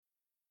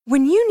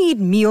When you need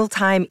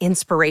mealtime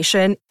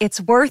inspiration,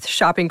 it's worth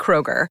shopping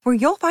Kroger, where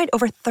you'll find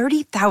over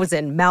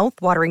 30,000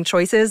 mouth-watering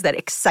choices that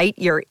excite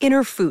your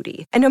inner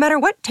foodie. And no matter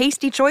what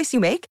tasty choice you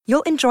make,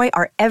 you'll enjoy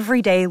our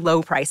everyday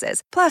low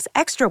prices, plus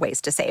extra ways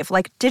to save,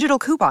 like digital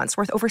coupons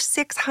worth over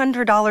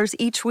 $600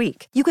 each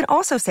week. You can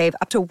also save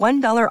up to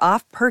 $1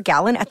 off per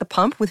gallon at the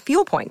pump with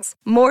fuel points.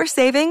 More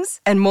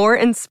savings and more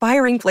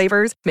inspiring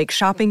flavors make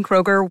shopping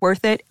Kroger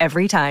worth it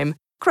every time.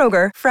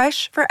 Kroger,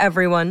 fresh for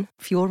everyone.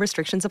 Fuel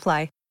restrictions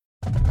apply.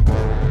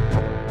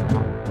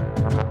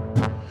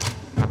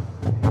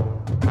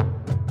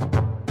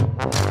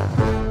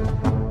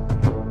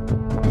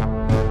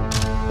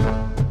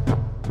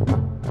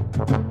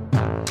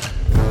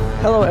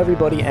 Hello,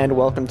 everybody, and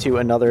welcome to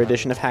another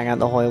edition of Hang Out in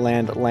the Holy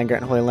Land,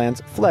 Land-Grant Holy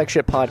Land's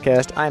flagship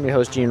podcast. I'm your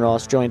host, Gene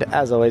Ross, joined,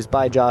 as always,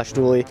 by Josh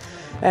Dooley.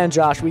 And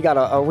Josh, we got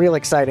a real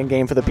exciting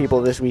game for the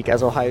people this week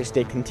as Ohio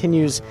State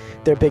continues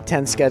their Big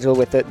Ten schedule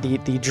with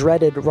the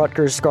dreaded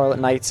Rutgers Scarlet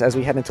Knights as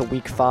we head into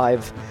Week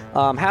 5.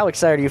 How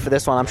excited are you for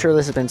this one? I'm sure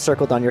this has been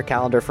circled on your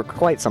calendar for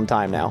quite some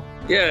time now.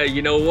 Yeah,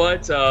 you know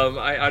what?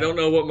 I don't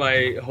know what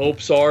my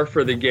hopes are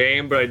for the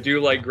game, but I do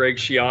like Greg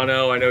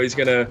Schiano. I know he's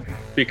going to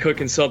be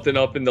cooking something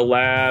up in the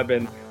lab,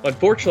 and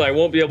unfortunately, I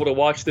won't be able to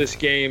watch this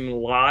game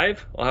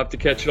live. I'll have to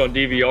catch it on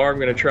DVR. I'm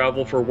going to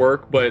travel for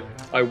work, but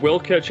I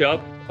will catch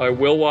up. I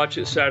will watch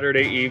it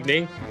Saturday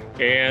evening,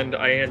 and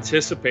I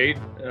anticipate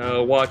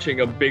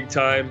watching a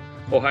big-time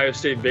Ohio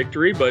State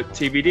victory, but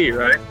TBD,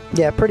 right?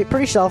 Yeah,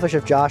 pretty selfish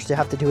of Josh to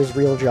have to do his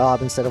real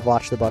job instead of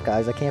watch the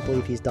Buckeyes. I can't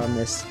believe he's done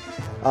this.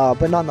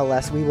 But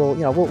nonetheless,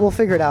 we'll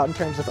figure it out in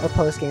terms of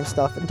post-game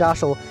stuff. And Josh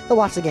he'll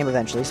watch the game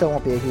eventually, so it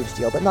won't be a huge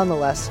deal. But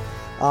nonetheless,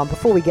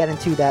 before we get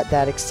into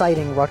that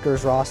exciting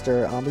Rutgers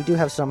roster, we do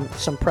have some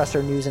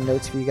presser news and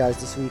notes for you guys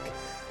this week.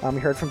 We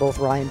heard from both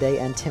Ryan Day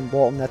and Tim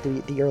Walton at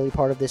the early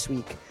part of this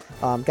week.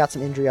 Got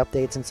some injury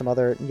updates and some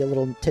other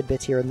little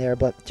tidbits here and there.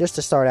 But just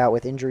to start out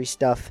with injury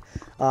stuff,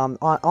 on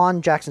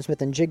Jaxon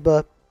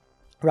Smith-Njigba,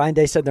 Ryan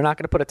Day said they're not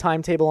going to put a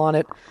timetable on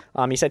it.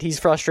 He said he's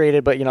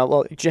frustrated, but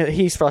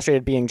he's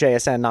frustrated being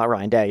JSN, not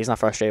Ryan Day. He's not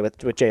frustrated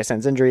with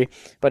JSN's injury,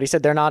 but he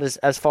said they're not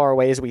as far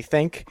away as we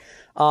think.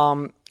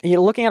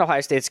 Looking at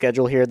Ohio State's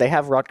schedule here, they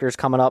have Rutgers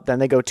coming up, then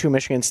they go to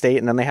Michigan State,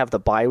 and then they have the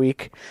bye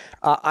week.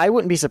 I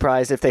wouldn't be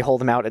surprised if they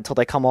hold them out until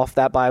they come off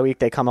that bye week.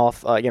 They come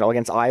off,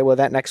 against Iowa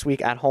that next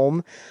week at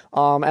home.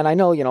 And I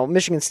know,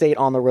 Michigan State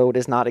on the road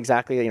is not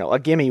exactly, a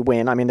gimme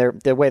win. I mean,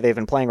 the way they've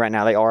been playing right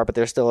now, they are, but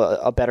they're still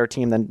a better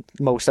team than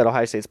most that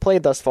Ohio State's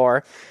played thus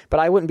far. But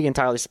I wouldn't be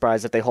entirely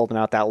surprised if they hold him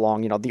out that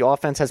long. The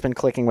offense has been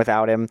clicking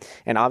without him,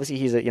 and obviously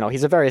he's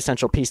a very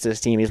essential piece to this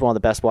team. He's one of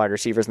the best wide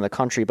receivers in the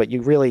country. But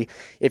you really,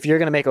 if you're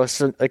going to make a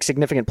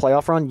significant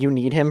playoff run, you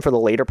need him for the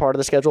later part of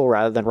the schedule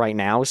rather than right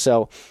now.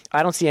 So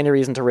I don't see any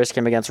reason to risk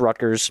him against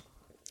Rutgers.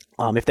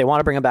 If they want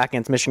to bring him back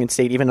against Michigan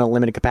State, even in a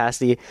limited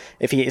capacity,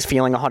 if he is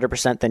feeling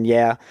 100%, then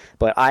yeah.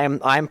 But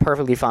I'm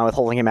perfectly fine with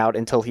holding him out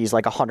until he's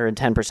like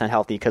 110%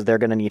 healthy, because they're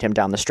going to need him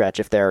down the stretch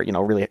if they're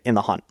really in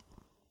the hunt.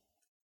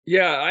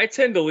 Yeah, I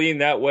tend to lean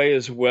that way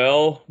as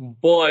well.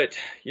 But,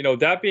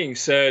 that being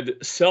said,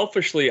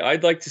 selfishly,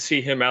 I'd like to see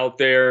him out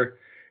there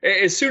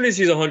as soon as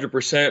he's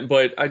 100%,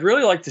 but I'd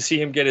really like to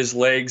see him get his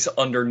legs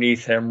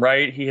underneath him,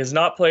 right? He has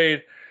not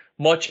played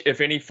much,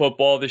 if any,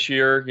 football this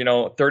year,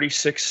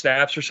 36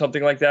 snaps or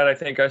something like that, I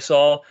think I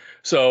saw.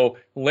 So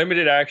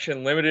limited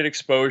action, limited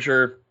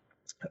exposure,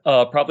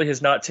 probably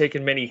has not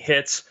taken many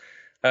hits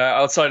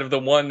outside of the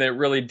one that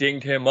really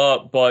dinged him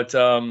up. But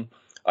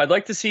I'd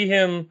like to see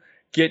him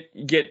get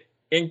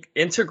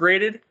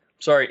integrated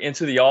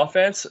into the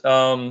offense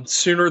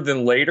sooner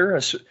than later.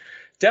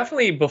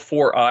 Definitely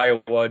before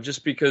Iowa,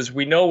 just because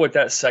we know what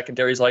that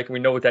secondary is like and we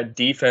know what that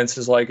defense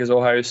is like as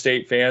Ohio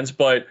State fans.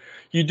 But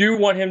you do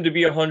want him to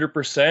be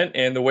 100%,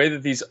 and the way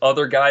that these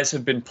other guys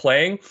have been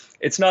playing,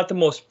 it's not the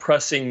most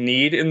pressing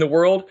need in the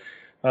world.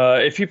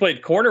 If he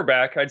played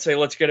cornerback, I'd say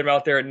let's get him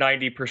out there at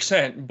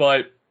 90%.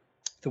 But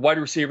the wide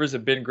receivers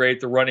have been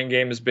great. The running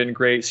game has been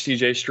great.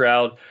 C.J.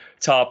 Stroud,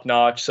 top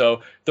notch.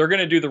 So they're going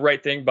to do the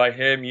right thing by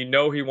him.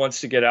 He wants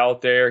to get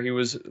out there. He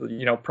was,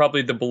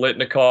 probably the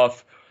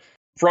Biletnikoff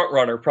front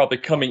runner probably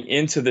coming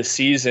into the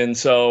season.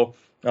 So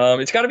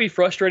it's got to be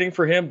frustrating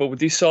for him, but with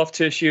these soft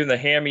tissue and the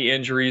hammy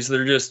injuries,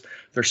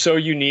 they're so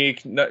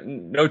unique.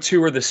 No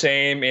two are the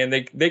same, and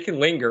they can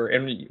linger.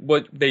 And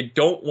what they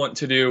don't want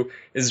to do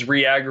is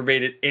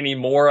re-aggravate it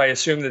anymore. I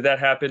assume that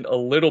happened a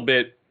little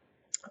bit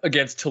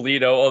against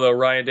Toledo, although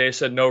Ryan Day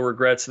said no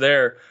regrets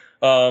there.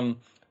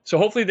 So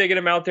hopefully they get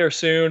him out there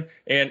soon.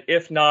 And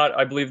if not,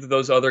 I believe that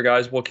those other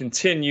guys will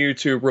continue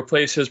to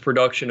replace his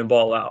production and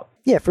ball out.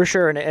 Yeah, for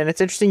sure. And it's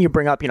interesting you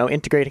bring up,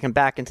 integrating him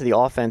back into the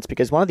offense,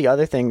 because one of the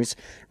other things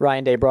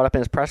Ryan Day brought up in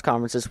his press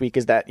conference this week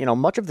is that,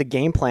 much of the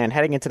game plan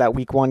heading into that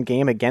week 1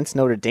 game against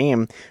Notre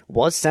Dame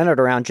was centered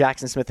around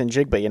Jackson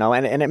Smith-Njigba,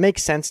 and it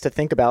makes sense to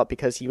think about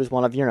because he was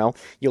one of,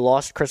 you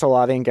lost Chris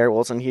Olave and Garrett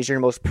Wilson. He's your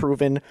most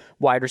proven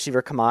wide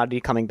receiver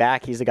commodity coming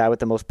back. He's the guy with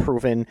the most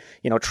proven,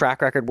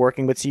 track record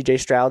working with CJ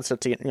Stroud. So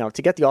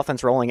to get the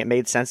offense rolling, it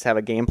made sense to have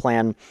a game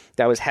plan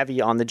that was heavy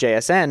on the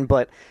JSN.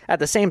 But at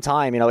the same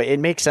time, it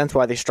makes sense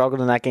why they struggled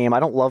in that game. I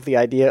don't love the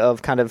idea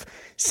of kind of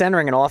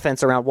centering an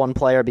offense around one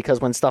player, because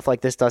when stuff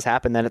like this does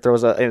happen, then it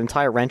throws an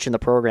entire wrench in the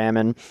program.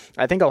 And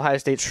I think Ohio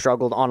State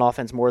struggled on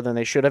offense more than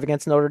they should have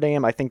against Notre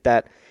Dame. I think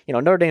that,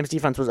 Notre Dame's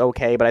defense was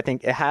okay, but I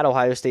think it had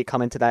Ohio State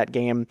come into that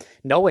game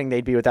knowing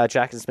they'd be without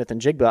Jackson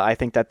Smith-Njigba, I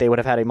think that they would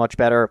have had a much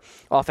better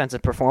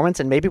offensive performance,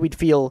 and maybe we'd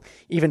feel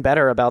even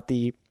better about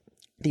the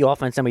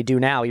offense than we do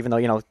now, even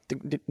though,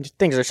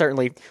 things are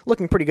certainly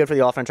looking pretty good for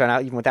the offense right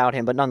now, even without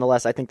him. But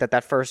nonetheless, I think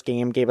that first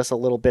game gave us a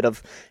little bit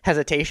of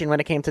hesitation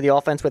when it came to the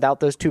offense without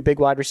those 2 big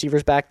wide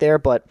receivers back there.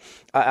 But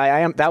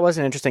that was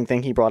an interesting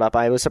thing he brought up.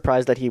 I was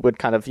surprised that he would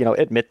kind of,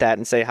 admit that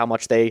and say how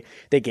much they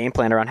game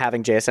planned around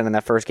having JSN in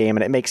that first game.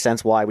 And it makes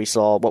sense why we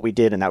saw what we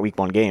did in that week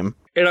 1 game.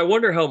 And I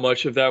wonder how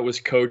much of that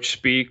was coach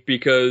speak,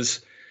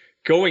 because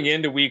going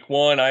into week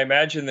 1, I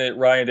imagine that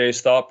Ryan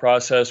Day's thought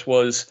process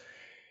was,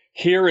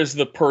 here is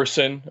the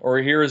person, or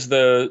here is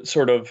the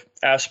sort of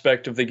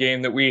aspect of the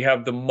game that we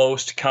have the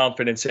most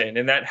confidence in.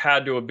 And that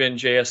had to have been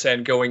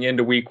JSN going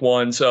into week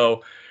 1.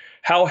 So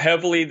how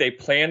heavily they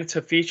plan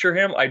to feature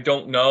him, I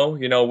don't know.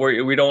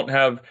 We don't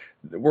have,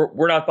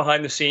 we're not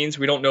behind the scenes.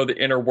 We don't know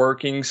the inner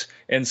workings.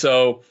 And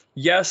so,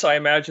 yes, I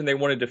imagine they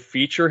wanted to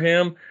feature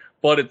him.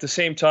 But at the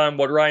same time,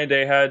 what Ryan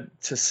Day had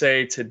to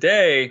say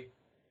today,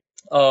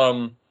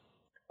 I'm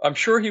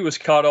sure he was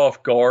caught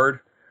off guard.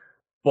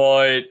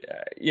 But,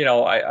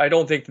 I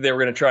don't think that they were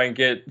going to try and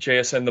get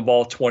JSN the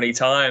ball 20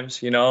 times.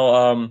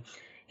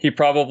 He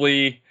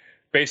probably,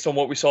 based on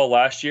what we saw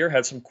last year,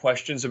 had some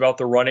questions about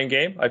the running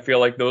game. I feel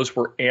like those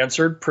were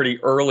answered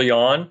pretty early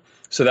on.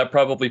 So that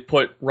probably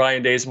put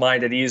Ryan Day's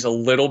mind at ease a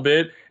little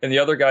bit. And the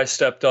other guys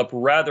stepped up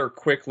rather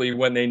quickly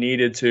when they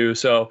needed to.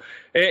 So,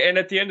 and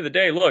at the end of the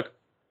day, look,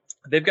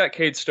 they've got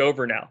Cade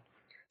Stover now.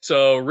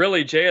 So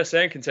really,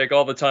 JSN can take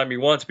all the time he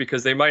wants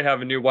because they might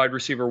have a new wide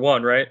receiver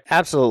 1, right?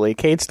 Absolutely.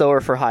 Cade Stover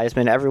for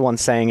Heisman.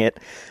 Everyone's saying it.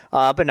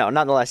 But no,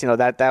 nonetheless,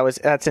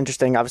 that's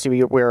interesting.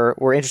 Obviously,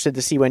 we're interested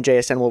to see when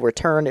JSN will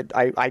return.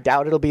 I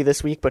doubt it'll be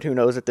this week, but who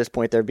knows? At this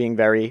point, they're being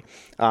very,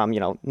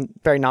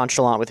 very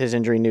nonchalant with his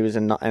injury news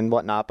and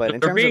whatnot.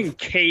 But they're being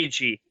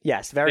cagey.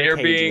 Yes, very they're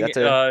cagey.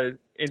 Being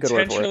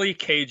intentionally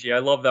cagey. I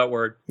love that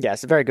word. Yeah,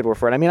 it's a very good word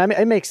for it. I mean,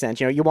 it makes sense.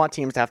 You want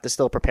teams to have to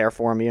still prepare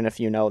for him, even if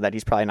you know that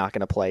he's probably not going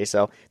to play.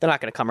 So they're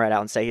not going to come right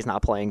out and say he's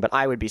not playing. But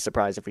I would be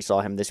surprised if we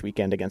saw him this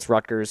weekend against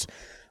Rutgers.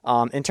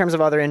 In terms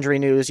of other injury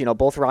news,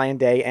 both Ryan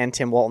Day and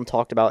Tim Walton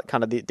talked about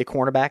kind of the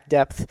cornerback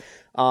depth.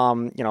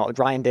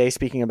 Ryan Day,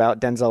 speaking about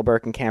Denzel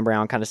Burke and Cam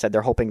Brown, kind of said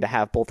they're hoping to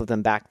have both of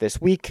them back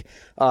this week.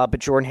 But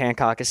Jordan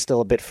Hancock is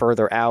still a bit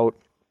further out.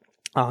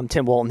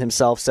 Tim Walton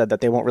himself said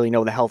that they won't really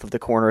know the health of the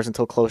corners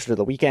until closer to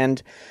the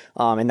weekend,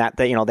 and that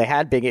they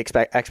had big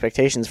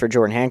expectations for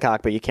Jordan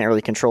Hancock, but you can't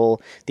really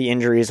control the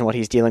injuries and what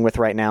he's dealing with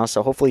right now.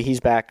 So hopefully he's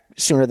back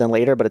sooner than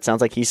later, but it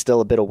sounds like he's still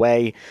a bit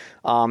away.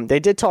 They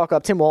did talk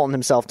up, Tim Walton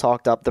himself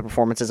talked up the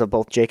performances of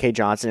both J.K.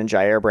 Johnson and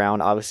Jair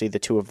Brown. Obviously, the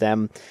two of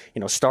them,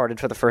 started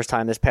for the first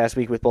time this past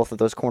week with both of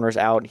those corners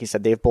out. He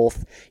said they've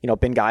both,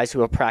 been guys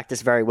who have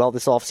practiced very well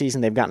this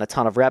offseason. They've gotten a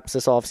ton of reps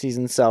this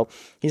offseason, so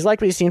he's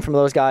likely to see from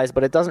those guys,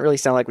 but it doesn't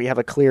really sound like we have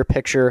a clear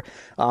picture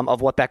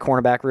of what that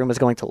cornerback room is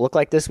going to look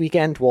like this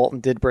weekend. Walton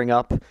did bring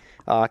up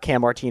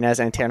Cam Martinez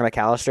and Tanner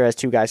McAllister as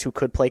 2 guys who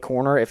could play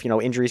corner if,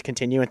 injuries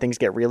continue and things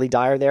get really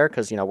dire there,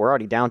 because, we're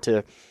already down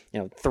to,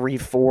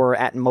 3-4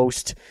 at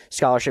most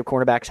scholarship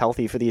cornerbacks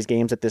healthy for these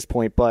games at this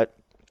point. But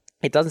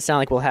it doesn't sound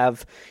like we'll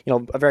have,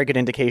 a very good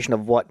indication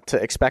of what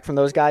to expect from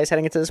those guys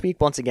heading into this week.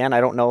 Once again, I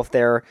don't know if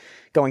they're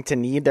going to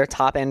need their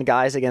top-end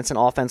guys against an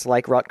offense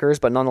like Rutgers,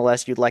 but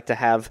nonetheless, you'd like to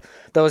have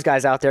those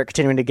guys out there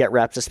continuing to get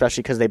reps,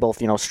 especially because they both,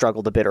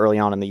 struggled a bit early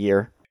on in the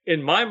year.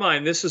 In my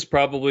mind, this is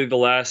probably the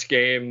last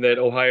game that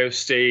Ohio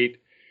State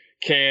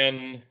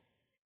can,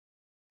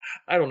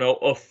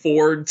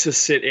 afford to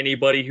sit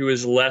anybody who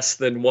is less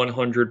than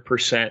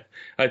 100%.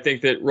 I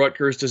think that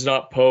Rutgers does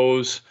not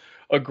pose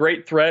a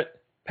great threat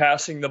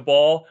passing the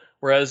ball,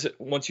 whereas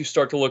once you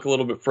start to look a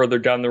little bit further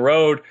down the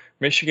road,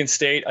 Michigan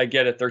State, I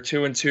get it, they're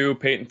 2-2.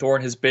 Peyton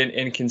Thorne has been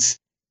inconsistent,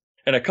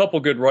 and a couple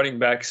good running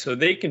backs, so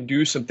they can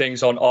do some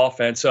things on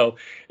offense. So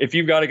if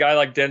you've got a guy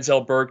like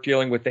Denzel Burke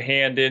dealing with the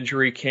hand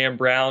injury, Cam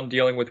Brown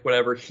dealing with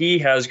whatever he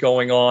has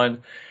going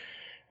on,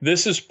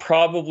 this is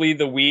probably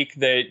the week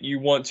that you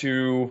want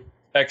to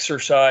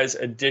exercise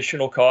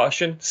additional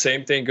caution.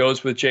 Same thing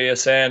goes with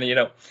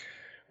JSN.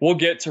 We'll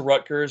get to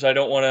Rutgers. I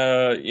don't want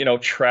to,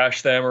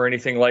 trash them or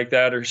anything like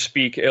that or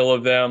speak ill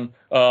of them.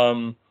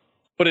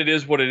 But it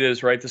is what it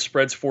is, right? The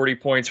spread's 40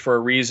 points for a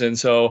reason.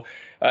 So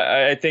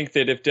I think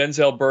that if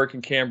Denzel Burke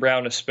and Cam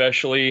Brown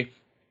especially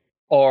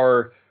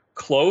are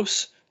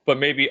close, but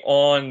maybe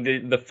on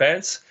the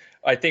fence,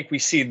 I think we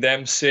see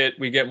them sit.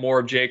 We get more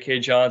of J.K.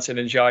 Johnson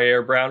and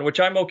Jair Brown, which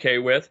I'm okay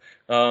with.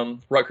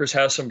 Rutgers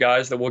has some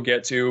guys that we'll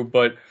get to,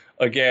 but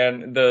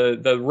again,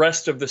 the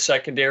rest of the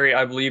secondary,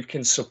 I believe,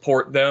 can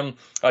support them.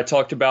 I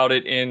talked about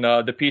it in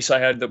the piece I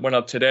had that went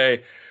up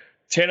today.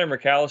 Tanner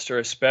McAllister,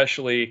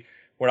 especially,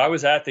 when I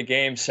was at the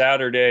game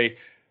Saturday,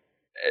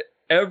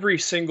 every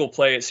single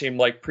play, it seemed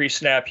like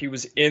pre-snap, he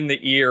was in the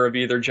ear of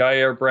either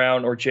Jair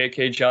Brown or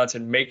J.K.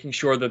 Johnson, making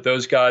sure that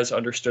those guys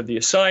understood the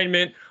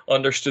assignment,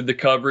 understood the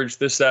coverage,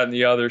 this, that, and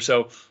the other.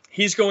 So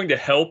he's going to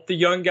help the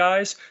young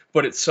guys,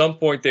 but at some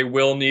point they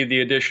will need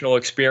the additional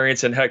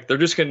experience. And heck, they're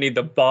just going to need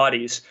the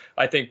bodies,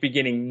 I think,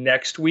 beginning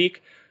next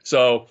week.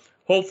 So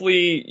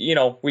hopefully,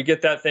 we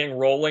get that thing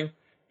rolling,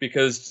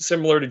 because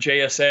similar to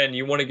JSN,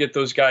 you want to get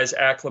those guys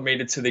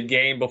acclimated to the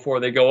game before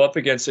they go up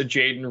against a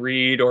Jaden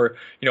Reed or,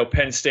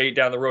 Penn State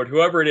down the road,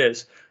 whoever it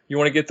is. You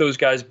want to get those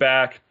guys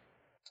back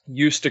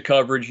used to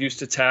coverage, used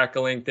to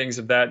tackling, things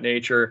of that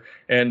nature.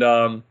 And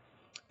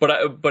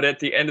but at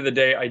the end of the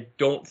day, I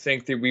don't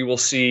think that we will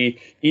see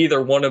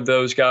either one of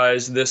those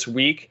guys this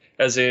week,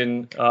 as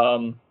in,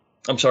 Cam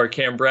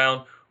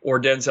Brown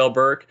or Denzel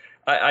Burke.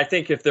 I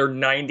think if they're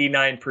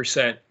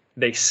 99%,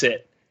 they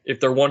sit. If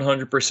they're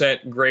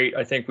 100%, great.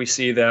 I think we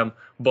see them,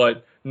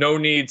 but no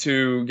need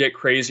to get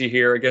crazy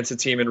here against a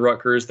team in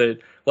Rutgers that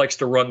likes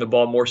to run the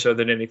ball more so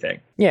than anything.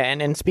 Yeah,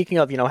 and speaking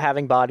of,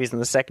 having bodies in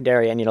the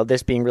secondary and,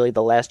 this being really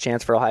the last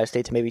chance for Ohio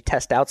State to maybe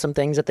test out some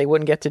things that they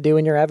wouldn't get to do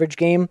in your average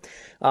game,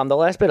 the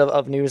last bit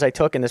of news I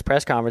took in this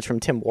press conference from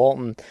Tim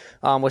Walton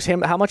was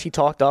how much he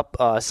talked up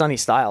Sonny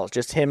Styles,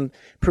 just him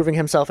proving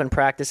himself in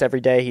practice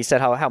every day. He said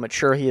how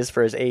mature he is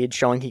for his age,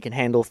 showing he can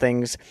handle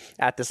things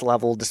at this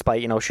level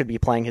despite, should be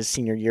playing his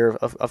senior year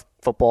of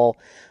football.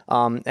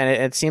 And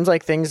it seems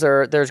like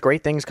there's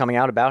great things coming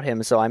out about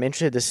him. So I'm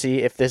interested to see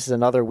if this is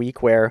another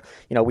week where,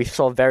 we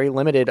saw very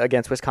limited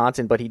against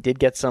Wisconsin, but he did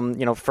get some,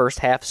 first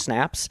half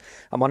snaps.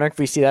 I'm wondering if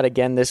we see that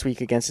again this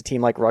week against a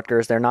team like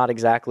Rutgers. They're not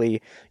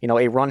exactly,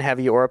 a run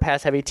heavy or a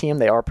pass heavy team.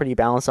 They are pretty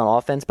balanced on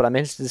offense, but I'm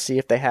interested to see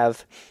if they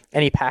have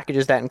any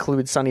packages that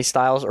include Sonny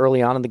Styles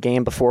early on in the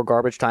game before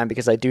garbage time,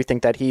 because I do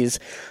think that he's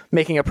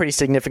making a pretty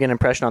significant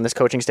impression on this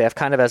coaching staff,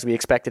 kind of as we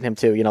expected him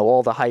to.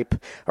 All the hype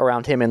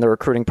around him in the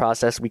recruiting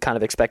process, we kind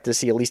of expect to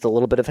see at least a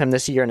little bit of him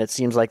this year, and it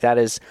seems like that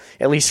is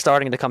at least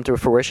starting to come to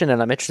fruition,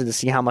 and I'm interested to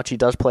see how much he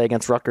does play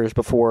against Rutgers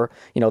before,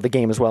 the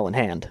game is well in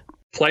hand.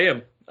 Play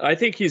him. I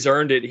think he's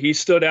earned it. He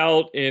stood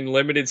out in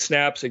limited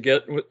snaps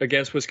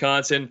against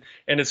Wisconsin,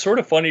 and it's sort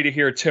of funny to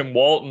hear Tim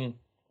Walton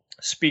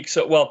speak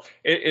so well.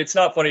 It's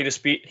not funny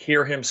to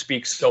hear him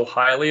speak so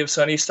highly of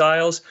Sonny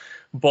Styles,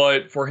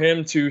 but for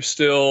him to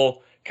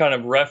still kind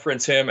of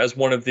reference him as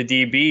one of the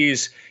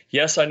DBs.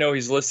 Yes, I know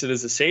he's listed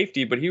as a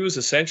safety, but he was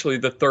essentially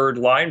the third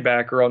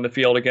linebacker on the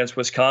field against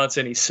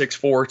Wisconsin. He's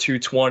 6'4",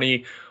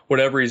 220,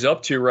 whatever he's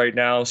up to right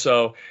now.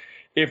 So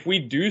if we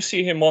do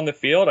see him on the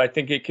field, I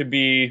think it could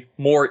be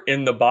more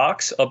in the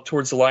box, up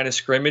towards the line of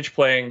scrimmage,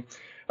 playing,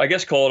 I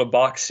guess, call it a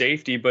box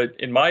safety. But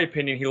in my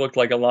opinion, he looked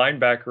like a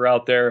linebacker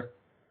out there.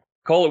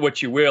 Call it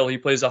what you will. He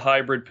plays a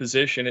hybrid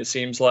position, it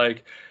seems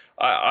like.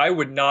 I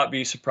would not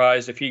be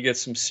surprised if he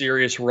gets some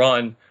serious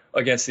run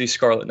against these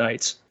Scarlet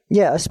Knights.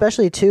 Yeah,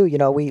 especially too,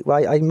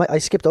 I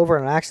skipped over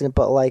an accident,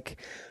 but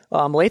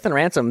Lathan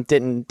Ransom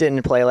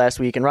didn't play last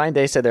week, and Ryan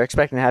Day said they're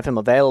expecting to have him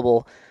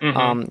available.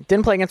 Mm-hmm.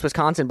 Didn't play against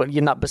Wisconsin, but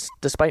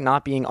despite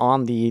not being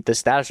on the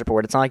status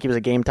report, it's not like he was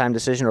a game time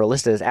decision or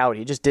listed as out.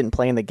 He just didn't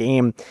play in the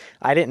game.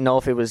 I didn't know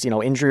if it was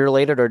injury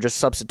related or just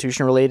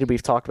substitution related.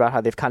 We've talked about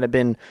how they've kind of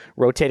been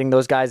rotating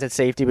those guys at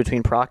safety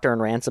between Proctor and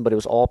Ransom, but it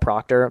was all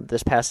Proctor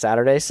this past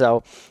Saturday.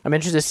 So I'm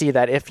interested to see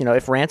that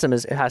if Ransom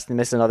has to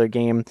miss another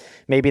game,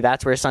 maybe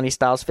that's where Sonny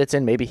Styles fits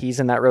in. Maybe he's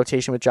in that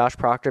rotation with Josh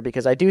Proctor,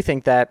 because I do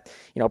think that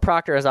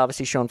Proctor has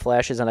obviously shown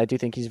flashes, and I do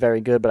think he's very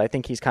good, but I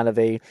think he's kind of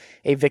a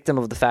victim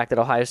of the fact that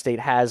Ohio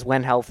State has,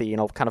 when healthy,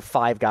 kind of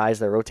five guys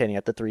they're rotating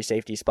at the three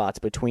safety spots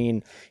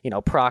between,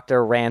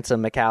 Proctor,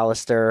 Ransom,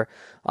 McAllister,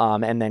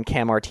 and then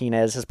Cam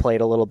Martinez has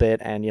played a little bit,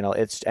 and,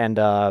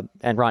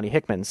 and Ronnie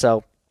Hickman.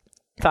 So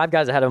five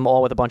guys ahead of him,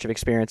 all with a bunch of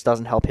experience,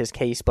 doesn't help his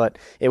case, but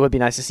it would be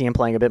nice to see him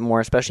playing a bit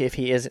more, especially if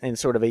he is in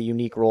sort of a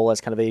unique role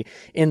as kind of a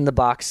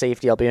in-the-box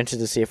safety. I'll be interested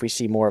to see if we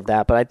see more of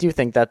that, but I do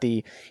think that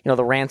the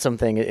Ransom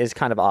thing is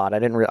kind of odd. I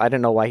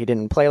didn't know why he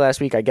didn't play last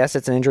week. I guess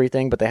it's an injury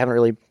thing, but they haven't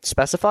really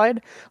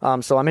specified,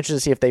 so I'm interested to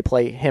see if they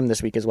play him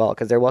this week as well,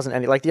 because there wasn't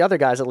any, like the other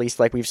guys at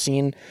least, like we've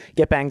seen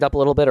get banged up a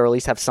little bit or at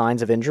least have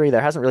signs of injury. There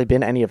hasn't really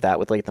been any of that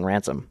with Lathan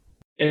Ransom.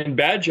 And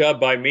bad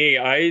job by me.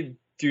 I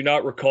do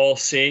not recall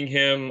seeing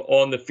him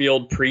on the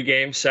field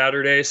pregame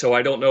Saturday, so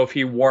I don't know if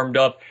he warmed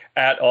up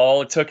at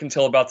all. It took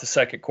until about the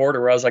second quarter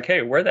where I was like,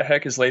 hey, where the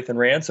heck is Lathan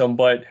Ransom?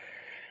 But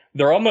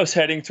they're almost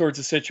heading towards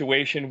a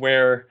situation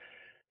where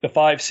the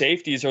five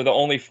safeties are the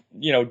only,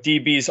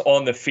 DBs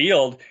on the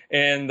field.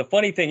 And the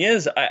funny thing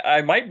is,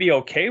 I might be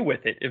okay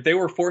with it. If they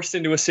were forced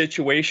into a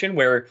situation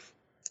where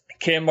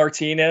Cam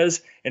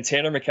Martinez and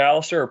Tanner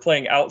McAllister are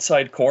playing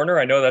outside corner,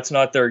 I know that's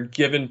not their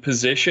given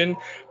position,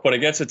 but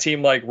against a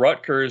team like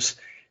Rutgers,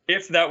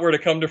 if that were to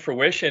come to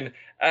fruition,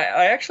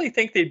 I actually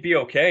think they'd be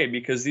okay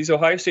because these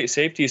Ohio State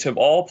safeties have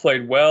all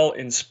played well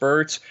in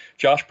spurts.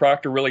 Josh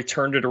Proctor really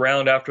turned it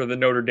around after the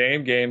Notre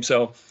Dame game.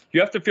 So you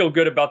have to feel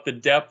good about the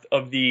depth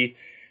of the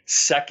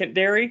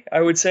secondary,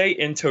 I would say,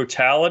 in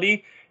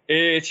totality.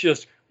 It's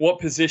just what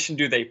position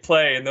do they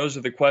play? And those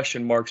are the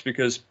question marks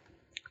because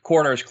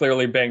corner is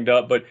clearly banged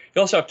up. But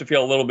you also have to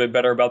feel a little bit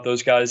better about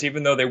those guys,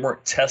 even though they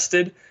weren't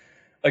tested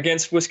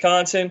against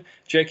Wisconsin.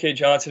 J.K.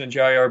 Johnson and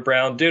J.R.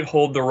 Brown did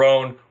hold their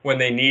own when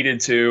they needed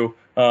to.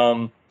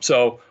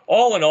 So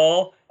all in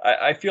all,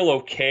 I feel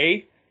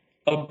okay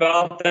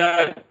about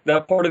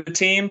that part of the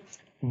team.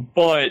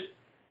 But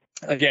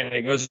again,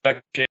 it goes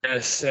back to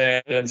Janice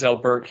and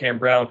Denzel Burke, Cam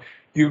Brown.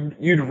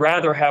 You'd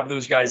rather have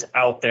those guys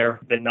out there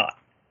than not.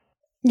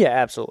 Yeah,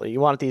 absolutely. You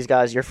want these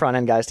guys, your front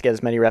end guys, to get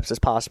as many reps as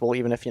possible,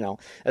 even if,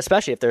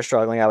 especially if they're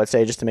struggling, I would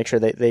say, just to make sure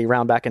they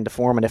round back into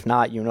form. And if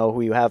not,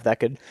 who you have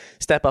that could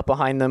step up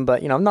behind them.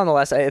 But,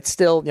 nonetheless, it's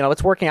still,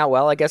 it's working out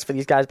well, I guess, for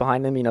these guys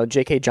behind them.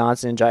 J.K.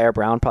 Johnson and J.R.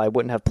 Brown probably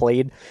wouldn't have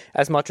played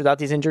as much without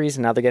these injuries.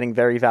 And now they're getting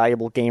very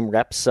valuable game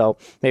reps. So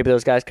maybe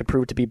those guys could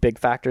prove to be big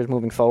factors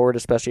moving forward,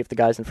 especially if the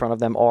guys in front of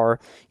them are,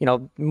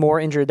 more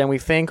injured than we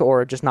think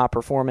or just not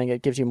performing.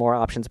 It gives you more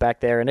options back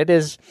there. And it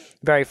is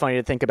very funny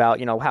to think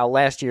about, how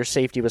last year's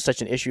safety was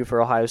such an issue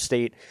for Ohio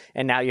State,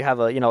 and now you have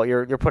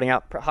you're putting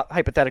out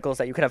hypotheticals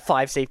that you could have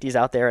 5 safeties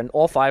out there, and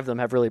all 5 of them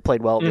have really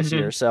played well this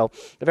year. So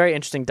a very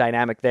interesting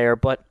dynamic there.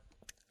 But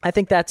I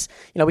think that's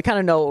we kind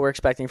of know what we're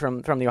expecting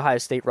from the Ohio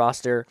State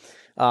roster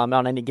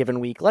on any given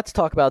week. Let's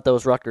talk about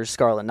those Rutgers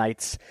Scarlet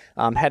Knights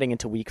heading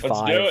into week 5.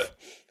 Let's do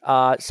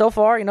it. So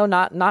far,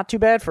 not too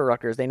bad for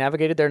Rutgers. They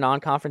navigated their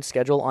non-conference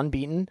schedule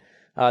unbeaten.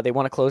 They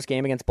won a close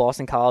game against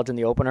Boston College in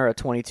the opener, a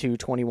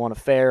 22-21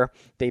 affair.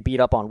 They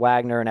beat up on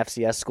Wagner, an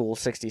FCS school,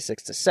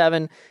 66-7,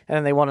 and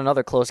then they won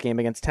another close game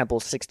against Temple,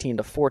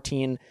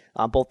 16-14.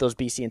 Both those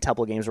BC and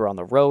Temple games were on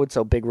the road,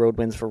 so big road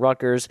wins for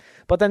Rutgers.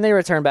 But then they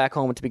returned back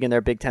home to begin their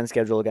Big Ten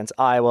schedule against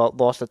Iowa,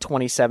 lost a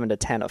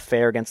 27-10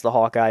 affair against the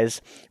Hawkeyes.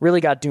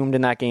 Really got doomed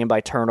in that game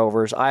by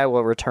turnovers.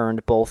 Iowa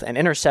returned both an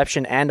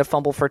interception and a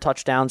fumble for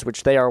touchdowns,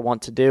 which they are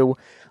wont to do.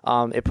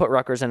 It put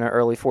Rutgers in an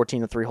early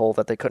 14-3 hole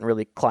that they couldn't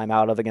really climb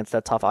out of against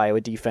that tough Iowa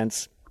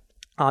defense.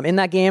 In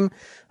that game,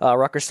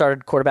 Rutgers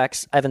started quarterback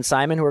Evan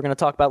Simon, who we're going to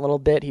talk about in a little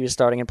bit. He was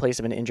starting in place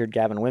of an injured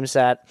Gavin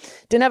Wimsatt.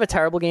 Didn't have a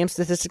terrible game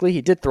statistically.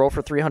 He did throw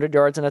for 300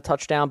 yards and a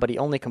touchdown, but he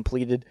only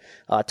completed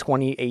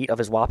 28 of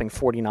his whopping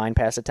 49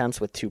 pass attempts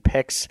with 2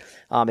 picks.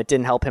 It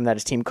didn't help him that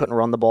his team couldn't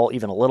run the ball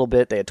even a little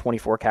bit. They had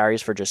 24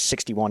 carries for just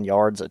 61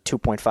 yards, a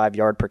 2.5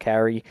 yard per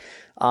carry.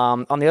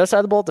 On the other side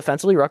of the ball,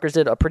 defensively, Rutgers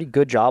did a pretty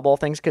good job, all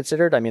things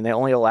considered. I mean, they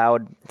only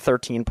allowed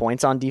 13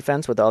 points on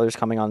defense, with the others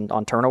coming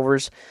on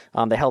turnovers.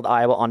 They held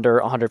Iowa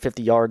under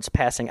 150 yards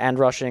passing and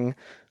rushing.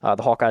 The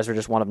Hawkeyes were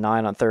just 1 of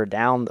 9 on third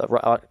down.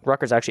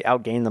 Rutgers actually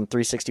outgained them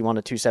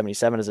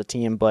 361-277 as a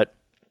team, but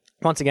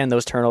once again,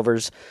 those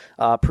turnovers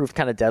proved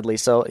kind of deadly.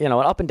 So, an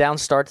up and down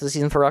start to the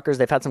season for Rutgers.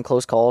 They've had some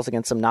close calls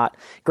against some not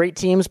great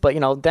teams, but,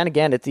 then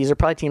again, these are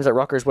probably teams that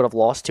Rutgers would have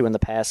lost to in the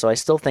past. So I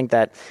still think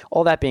that,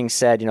 all that being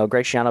said,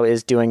 Greg Schiano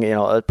is doing,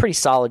 a pretty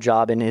solid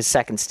job in his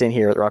second stint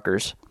here at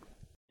Rutgers.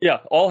 Yeah,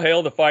 all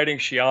hail the Fighting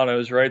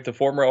Schianos, right? The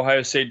former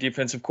Ohio State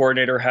defensive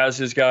coordinator has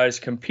his guys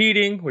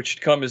competing, which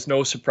should come as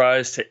no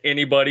surprise to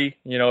anybody.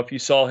 If you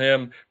saw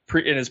him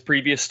in his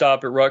previous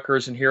stop at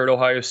Rutgers and here at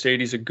Ohio State,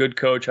 he's a good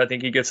coach. I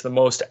think he gets the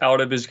most out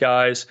of his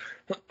guys.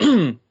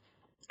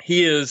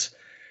 He is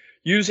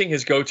using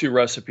his go-to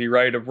recipe,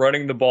 right, of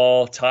running the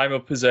ball, time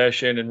of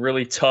possession, and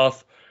really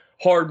tough,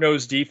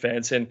 hard-nosed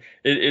defense. And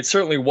it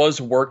certainly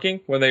was working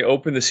when they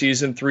opened the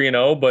season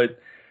 3-0, but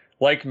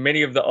like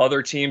many of the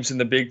other teams in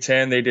the Big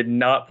Ten, they did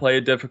not play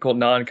a difficult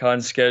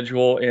non-con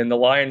schedule, and the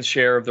lion's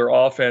share of their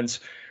offense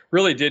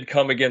really did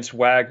come against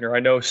Wagner. I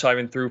know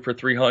Simon threw for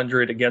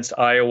 300 against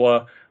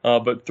Iowa,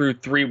 but through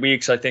 3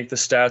 weeks, I think the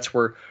stats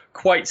were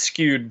quite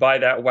skewed by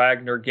that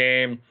Wagner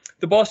game.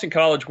 The Boston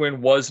College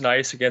win was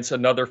nice against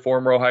another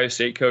former Ohio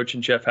State coach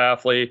in Jeff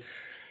Hafley.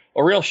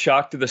 A real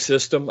shock to the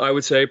system, I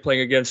would say,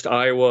 playing against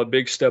Iowa, a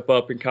big step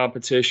up in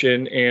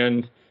competition,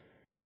 and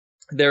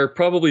they're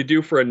probably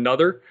due for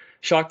another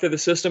shock to the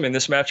system in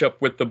this matchup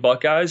with the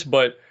Buckeyes.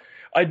 But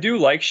I do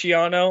like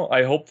Schiano.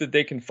 I hope that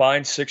they can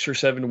find 6 or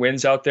 7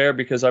 wins out there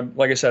because,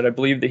 like I said, I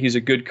believe that he's a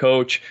good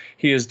coach.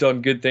 He has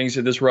done good things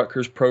at this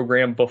Rutgers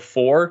program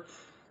before.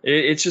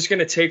 It's just going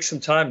to take some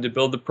time to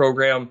build the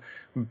program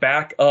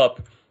back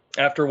up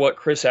after what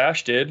Chris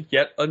Ash did,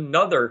 yet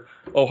another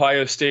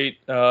Ohio State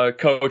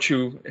coach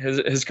who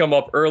has come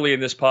up early in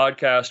this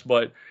podcast,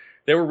 but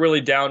they were really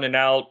down and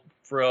out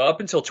for up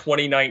until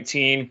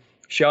 2019.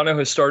 Schiano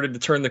has started to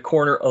turn the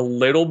corner a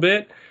little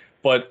bit,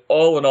 but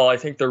all in all, I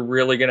think they're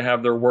really going to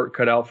have their work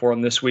cut out for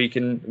them this week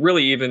and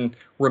really even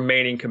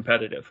remaining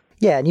competitive.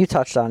 Yeah, and you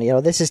touched on,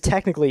 this is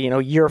technically,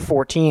 year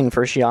 14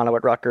 for Schiano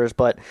at Rutgers,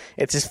 but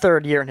it's his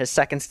third year and his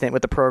second stint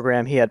with the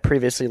program. He had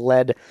previously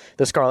led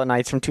the Scarlet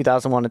Knights from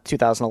 2001 to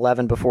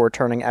 2011 before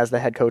returning as the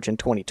head coach in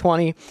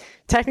 2020.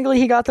 Technically,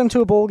 he got them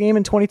to a bowl game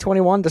in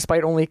 2021,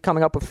 despite only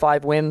coming up with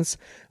 5 wins.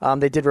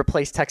 They did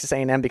replace Texas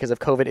A&M because of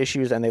COVID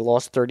issues, and they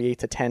lost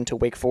 38-10 to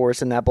Wake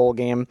Forest in that bowl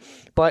game.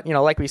 But,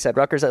 like we said,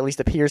 Rutgers at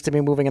least appears to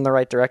be moving in the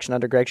right direction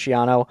under Greg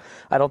Schiano.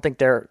 I don't think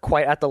they're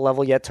quite at the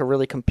level yet to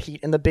really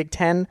compete in the Big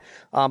Ten,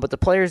 but the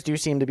players do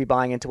seem to be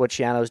buying into what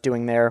Schiano's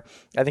doing there.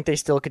 I think they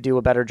still could do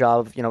a better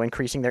job of,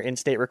 increasing their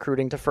in-state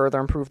recruiting to further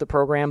improve the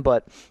program.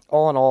 But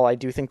all in all, I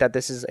do think that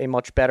this is a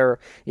much better,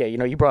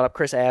 you brought up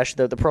Chris Ash.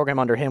 The program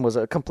under him was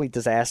a complete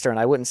disaster, and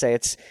I wouldn't say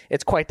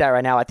it's quite that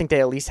right now. I think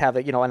they at least have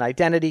an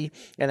identity,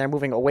 and they're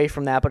moving away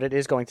from that, but it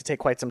is going to take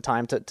quite some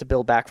time to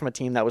build back from a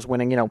team that was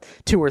winning,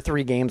 2 or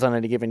 3 games on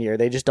any given year.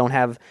 They just don't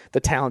have the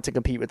talent to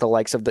compete with the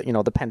likes of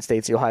the Penn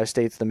States, the Ohio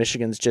States, the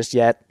Michigans just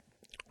yet,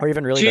 or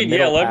even really the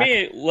middle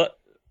pack.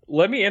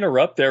 Let me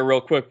interrupt there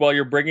real quick while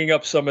you're bringing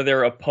up some of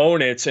their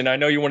opponents, and I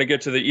know you want to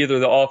get to either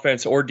the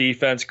offense or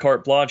defense,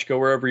 carte blanche, go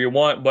wherever you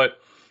want, but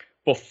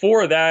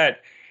before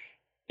that,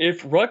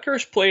 if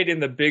Rutgers played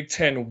in the Big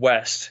Ten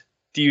West,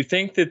 do you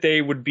think that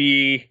they would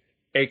be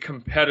a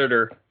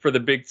competitor for the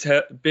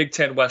Big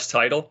Ten West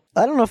title?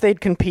 I don't know if they'd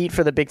compete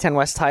for the Big Ten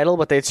West title,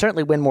 but they'd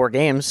certainly win more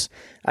games.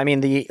 I mean,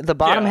 the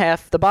bottom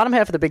half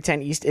of the Big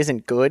Ten East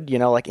isn't good.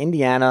 Like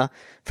Indiana,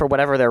 for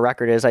whatever their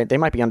record is, they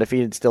might be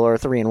undefeated still or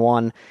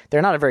 3-1.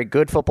 They're not a very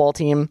good football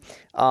team.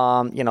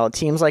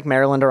 Teams like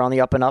Maryland are on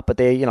the up and up, but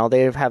they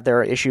have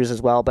their issues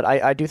as well. But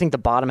I do think the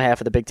bottom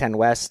half of the Big Ten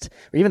West,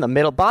 or even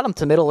the bottom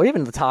to middle, or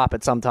even the top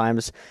at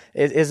sometimes,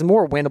 is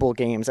more winnable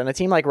games. And a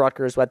team like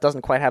Rutgers that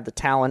doesn't quite have the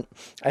talent,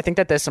 I think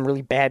that there's some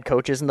really bad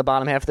coaches in the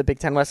bottom half of the Big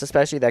Ten West,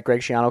 especially that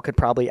Greg Schiano could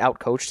probably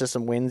outcoach to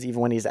some wins even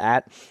when he's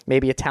at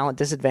maybe a talent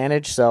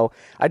disadvantage. So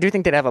I do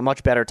think they'd have a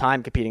much better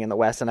time competing in the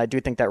West, and I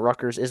do think that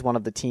Rutgers is one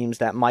of the teams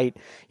that might,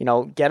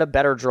 get a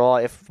better draw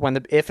if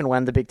and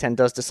when the Big Ten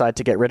does decide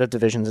to get rid of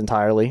divisions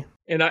entirely.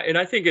 And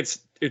I think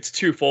it's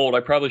twofold. I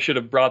probably should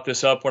have brought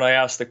this up when I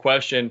asked the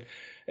question.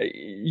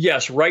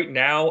 Yes, right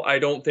now I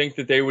don't think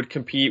that they would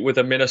compete with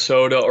a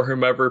Minnesota or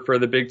whomever for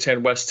the Big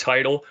Ten West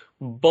title,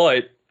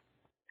 but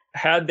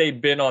had they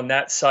been on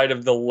that side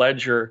of the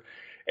ledger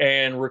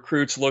and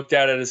recruits looked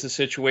at it as a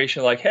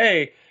situation like,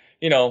 hey,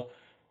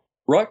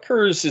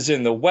 Rutgers is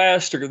in the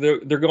West, or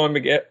they're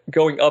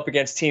going up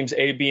against teams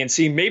A, B, and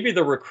C. Maybe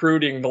the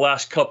recruiting the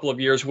last couple of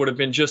years would have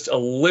been just a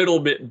little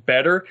bit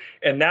better.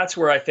 And that's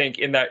where I think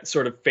in that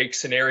sort of fake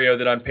scenario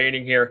that I'm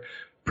painting here,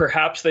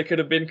 perhaps they could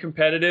have been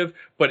competitive.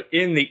 But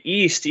in the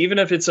East, even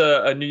if it's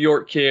a New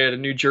York kid, a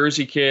New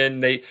Jersey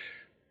kid,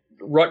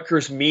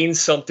 Rutgers means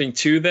something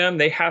to them,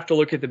 they have to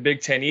look at the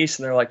Big Ten East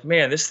and they're like,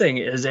 man, this thing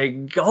is a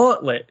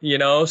gauntlet,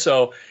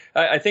 So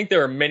I think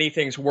there are many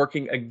things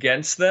working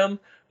against them.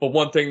 But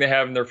one thing they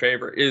have in their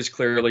favor is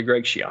clearly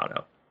Greg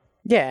Schiano.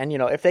 Yeah, and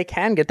if they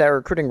can get that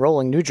recruiting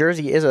rolling, New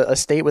Jersey is a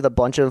state with a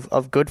bunch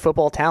of good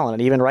football talent,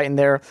 and even right in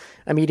their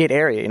immediate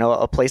area.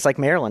 A place like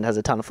Maryland has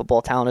a ton of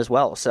football talent as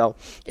well. So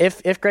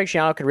if Greg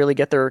Schiano could really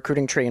get the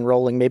recruiting train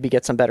rolling, maybe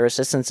get some better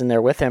assistants in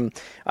there with him,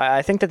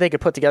 I think that they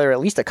could put together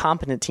at least a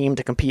competent team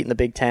to compete in the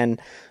Big Ten.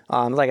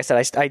 Like I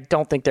said, I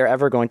don't think they're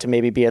ever going to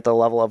maybe be at the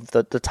level of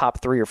the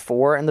top 3 or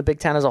 4 in the Big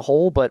Ten as a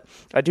whole, but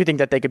I do think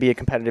that they could be a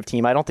competitive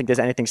team. I don't think there's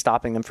anything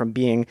stopping them from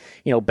being,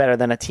 better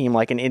than a team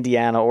like an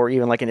Indiana or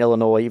even like an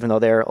Illinois, even though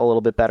they're a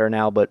little bit better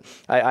now. But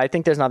I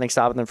think there's nothing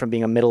stopping them from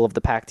being a middle of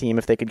the pack team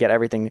if they could get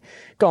everything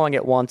going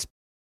at once.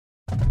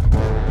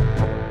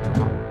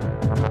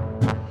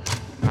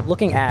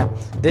 Looking at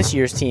this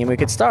year's team, we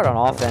could start on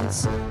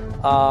offense.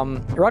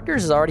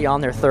 Rutgers is already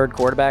on their 3rd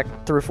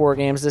quarterback through 4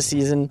 games this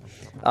season.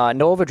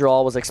 Noah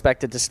Vidal was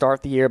expected to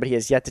start the year, but he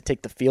has yet to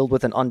take the field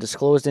with an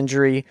undisclosed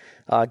injury.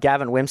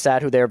 Gavin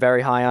Wimsatt, who they're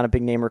very high on, a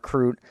big-name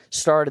recruit,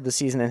 started the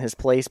season in his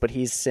place, but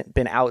he's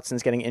been out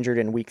since getting injured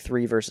in Week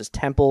 3 versus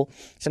Temple.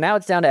 So now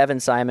it's down to Evan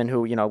Simon,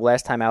 who,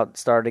 last time out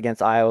started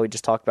against Iowa. We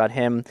just talked about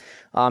him.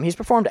 He's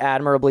performed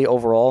admirably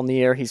overall in the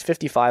year. He's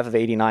 55 of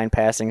 89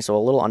 passing, so a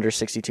little under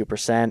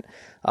 62%.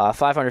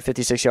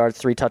 556 yards,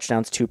 3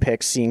 touchdowns, 2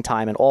 picks, seeing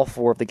time in all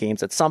 4 of the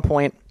games at some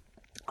point.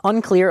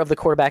 Unclear of the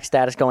quarterback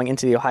status going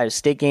into the Ohio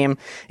State game.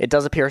 It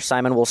does appear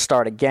Simon will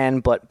start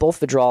again, but both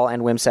Vidal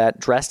and Wimsatt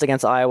dressed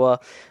against Iowa,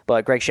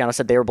 but Greg Schiano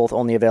said they were both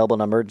only available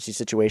in an emergency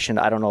situation.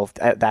 I don't know if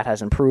that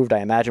has improved. I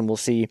imagine we'll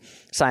see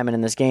Simon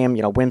in this game.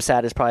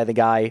 Wimsatt is probably the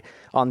guy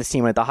on this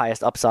team with the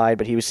highest upside,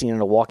 but he was seen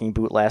in a walking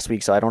boot last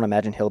week, so I don't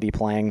imagine he'll be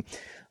playing.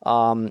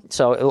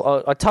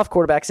 So a tough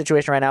quarterback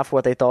situation right now for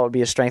what they thought would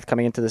be a strength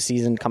coming into the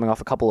season, coming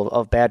off a couple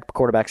of bad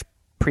quarterbacks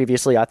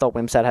previously. I thought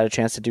Wimsatt had a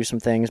chance to do some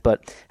things,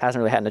 but hasn't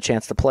really had a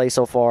chance to play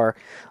so far.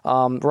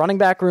 Running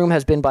back room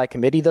has been by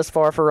committee thus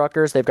far for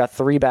Rutgers. They've got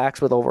 3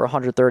 backs with over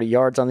 130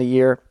 yards on the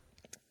year.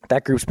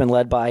 That group's been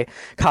led by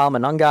Kyle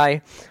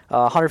Monangai,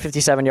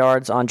 157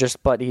 yards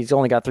but he's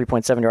only got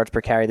 3.7 yards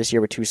per carry this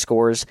year with 2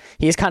 scores.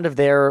 He's kind of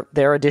their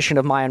edition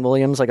of Mayan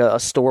Williams, like a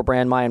store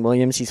brand Mayan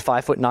Williams. He's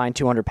 5'9",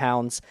 200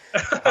 pounds.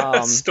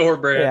 Store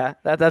brand.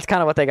 Yeah, that's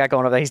kind of what they got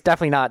going over there. He's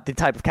definitely not the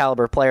type of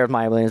caliber player of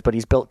Mayan Williams, but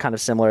he's built kind of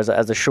similar as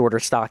a shorter,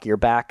 stockier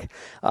back.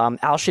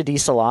 Al-Shadi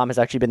Salam has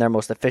actually been their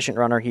most efficient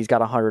runner. He's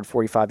got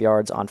 145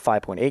 yards on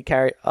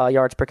 5.8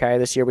 yards per carry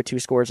this year with 2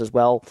 scores as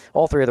well.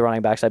 All 3 of the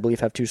running backs, I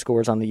believe, have 2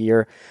 scores on the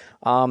year.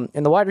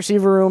 In the wide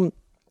receiver room,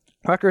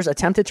 Rutgers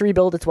attempted to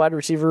rebuild its wide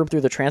receiver room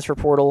through the transfer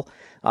portal.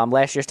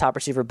 Last year's top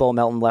receiver, Bo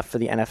Melton, left for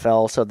the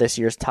NFL, so this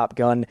year's top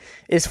gun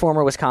is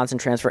former Wisconsin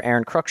transfer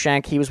Aaron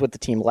Cruikshank. He was with the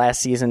team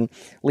last season,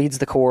 leads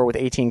the core with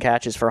 18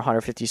 catches for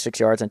 156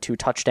 yards and 2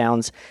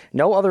 touchdowns.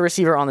 No other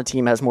receiver on the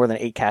team has more than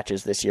 8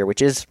 catches this year,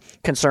 which is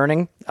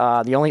concerning.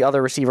 The only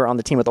other receiver on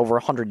the team with over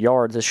 100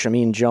 yards is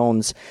Shameen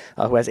Jones,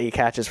 who has 8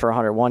 catches for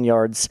 101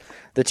 yards.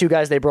 The 2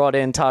 guys they brought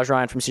in, Taj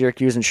Ryan from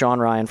Syracuse and Sean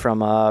Ryan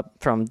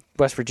from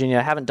West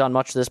Virginia, haven't done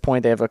much to this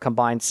point. They have a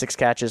combined 6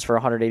 catches for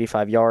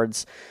 185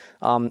 yards.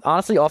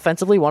 Honestly,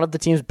 offensively, one of the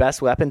team's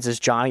best weapons is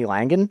Johnny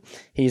Langan.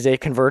 He's a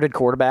converted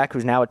quarterback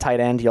who's now a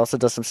tight end. He also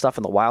does some stuff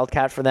in the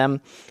Wildcat for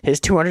them. His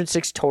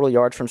 206 total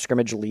yards from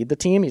scrimmage lead the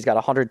team. He's got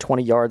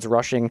 120 yards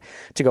rushing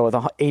to go with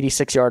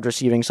 86 yards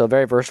receiving, so a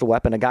very versatile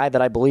weapon. A guy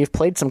that I believe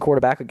played some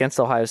quarterback against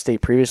Ohio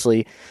State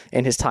previously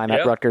in his time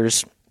at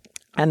Rutgers.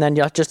 And then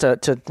just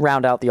to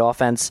round out the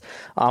offense,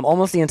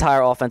 almost the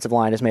entire offensive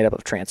line is made up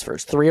of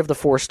transfers. 3 of the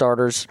 4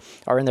 starters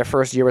are in their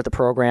first year with the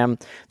program.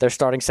 Their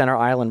starting center,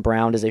 Island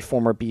Brown, is a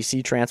former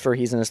BC transfer.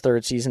 He's in his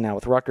 3rd season now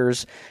with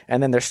Rutgers.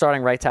 And then their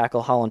starting right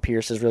tackle, Holland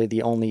Pierce, is really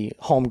the only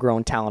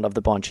homegrown talent of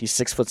the bunch. He's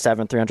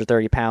 6'7",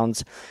 330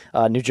 pounds,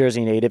 New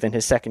Jersey native, in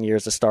his 2nd year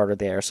as a starter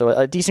there. So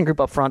a decent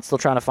group up front, still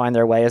trying to find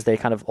their way as they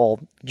kind of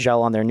all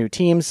gel on their new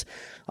teams.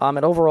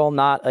 And overall,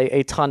 not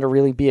a ton to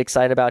really be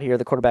excited about here.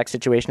 The quarterback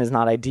situation is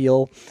not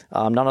ideal.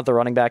 None of the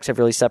running backs have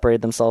really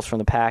separated themselves from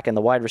the pack, and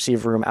the wide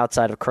receiver room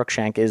outside of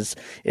Cruikshank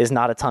is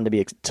not a ton to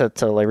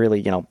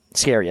really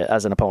scare you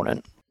as an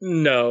opponent.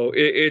 No,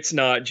 it's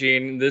not,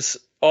 Gene. This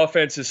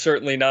offense is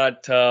certainly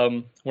not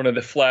one of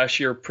the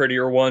flashier,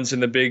 prettier ones in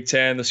the Big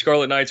Ten. The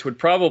Scarlet Knights would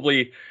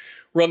probably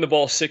run the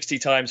ball 60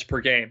 times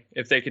per game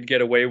if they could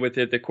get away with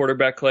it. The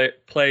quarterback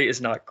play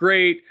is not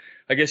great.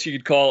 I guess you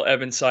could call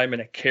Evan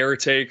Simon a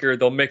caretaker.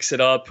 They'll mix it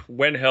up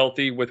when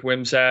healthy with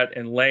Wimsatt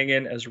and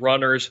Langan as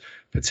runners,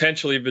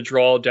 potentially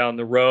Vidral down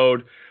the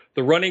road.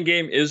 The running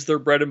game is their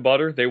bread and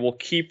butter. They will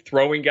keep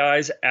throwing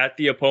guys at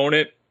the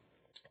opponent,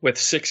 with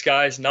 6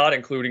 guys, not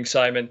including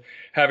Simon,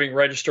 having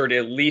registered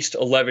at least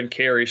 11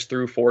 carries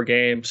through 4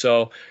 games.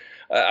 So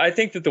I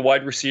think that the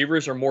wide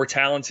receivers are more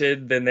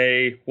talented than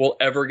they will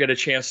ever get a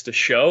chance to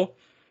show.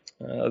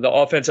 The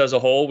offense as a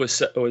whole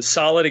was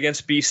solid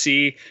against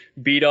BC,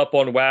 beat up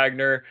on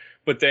Wagner,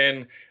 but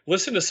then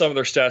listen to some of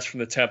their stats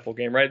from the Temple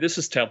game, right? This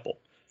is Temple.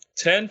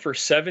 10 for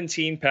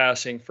 17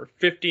 passing for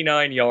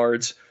 59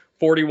 yards,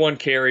 41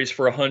 carries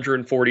for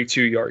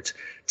 142 yards.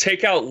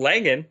 Take out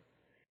Langan,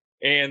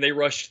 and they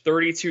rushed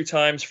 32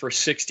 times for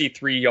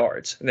 63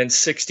 yards, and then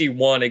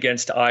 61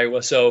 against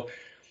Iowa. So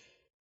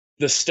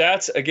the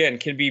stats, again,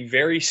 can be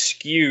very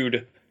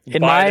skewed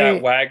by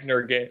that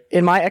Wagner game.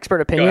 In my expert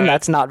opinion,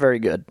 that's not very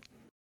good.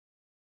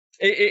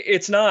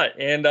 It's not.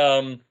 And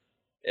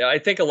I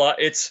think a lot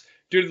it's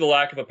due to the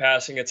lack of a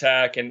passing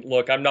attack. And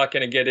look, I'm not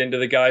going to get into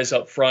the guys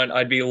up front.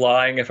 I'd be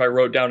lying if I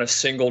wrote down a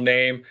single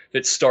name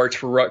that starts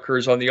for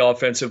Rutgers on the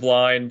offensive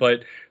line.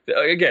 But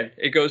again,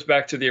 it goes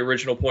back to the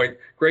original point.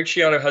 Greg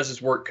Schiano has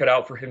his work cut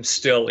out for him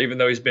still, even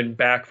though he's been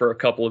back for a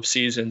couple of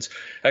seasons.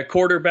 At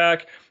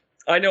quarterback,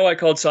 I know I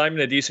called Simon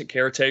a decent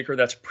caretaker.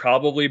 That's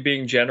probably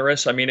being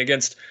generous. I mean,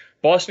 against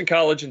Boston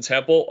College and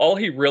Temple, all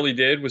he really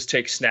did was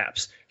take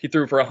snaps. He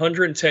threw for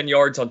 110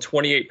 yards on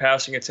 28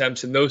 passing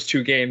attempts in those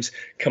 2 games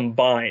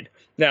combined.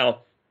 Now,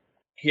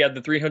 he had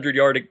the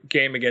 300-yard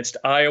game against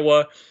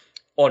Iowa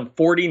on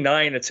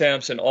 49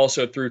 attempts and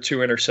also threw 2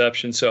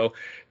 interceptions. So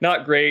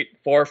not great,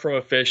 far from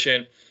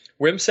efficient.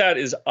 Wimsatt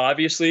is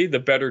obviously the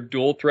better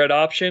dual threat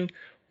option,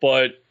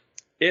 but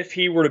if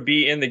he were to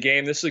be in the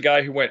game, this is a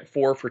guy who went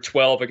 4 for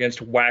 12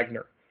 against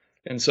Wagner.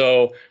 And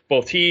so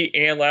both he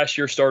and last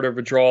year's starter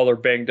Vidral are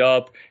banged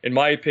up. In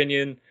my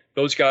opinion,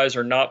 those guys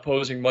are not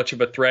posing much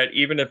of a threat.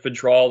 Even if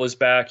Vidral is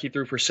back, he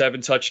threw for 7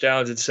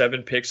 touchdowns and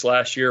 7 picks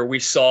last year. We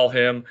saw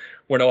him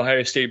when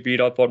Ohio State beat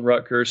up on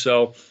Rutgers.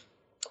 So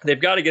they've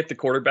got to get the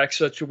quarterback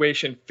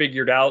situation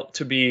figured out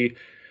to be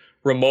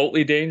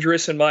remotely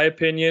dangerous, in my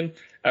opinion.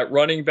 At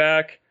running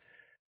back,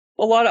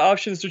 a lot of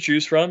options to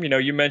choose from.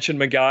 You mentioned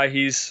Magai.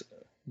 He's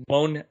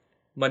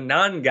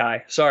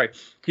Monangai. Sorry.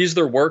 He's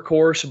their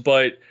workhorse,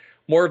 but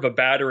more of a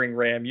battering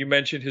ram. You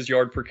mentioned his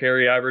yard per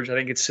carry average. I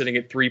think it's sitting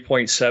at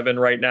 3.7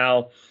 right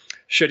now.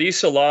 Shadi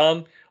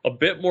Salam, a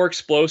bit more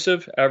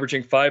explosive,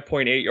 averaging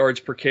 5.8 yards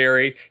per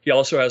carry. He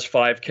also has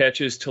 5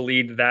 catches to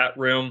lead that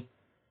room.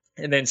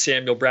 And then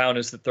Samuel Brown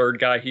is the third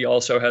guy. He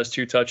also has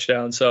 2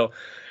 touchdowns. So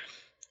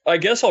I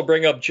guess I'll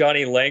bring up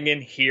Johnny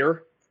Langan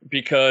here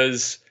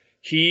because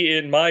He,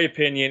 in my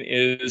opinion,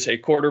 is a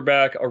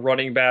quarterback, a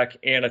running back,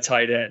 and a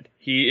tight end.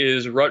 He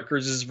is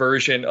Rutgers'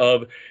 version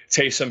of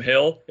Taysom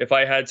Hill. If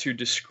I had to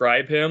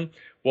describe him,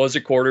 was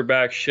a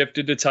quarterback,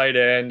 shifted to tight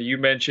end. You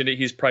mentioned it.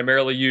 He's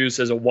primarily used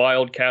as a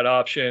wildcat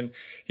option.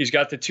 He's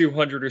got the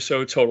 200 or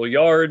so total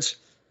yards.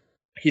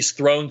 He's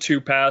thrown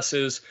 2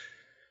 passes.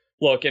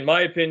 Look, in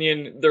my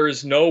opinion, there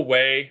is no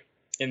way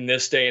in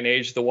this day and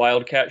age the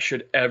wildcat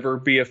should ever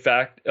be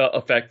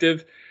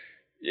effective.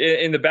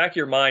 In the back of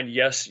your mind,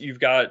 yes, you've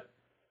got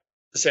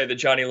to say that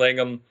Johnny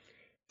Langham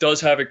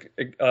does have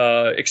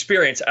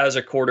experience as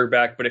a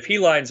quarterback, but if he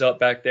lines up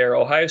back there,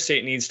 Ohio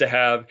State needs to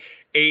have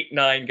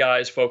 8-9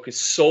 guys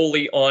focused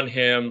solely on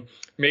him,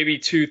 maybe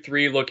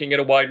 2-3 looking at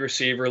a wide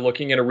receiver,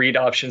 looking at a read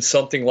option,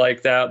 something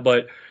like that.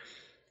 But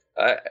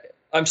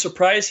I'm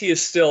surprised he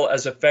is still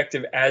as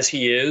effective as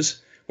he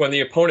is when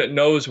the opponent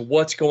knows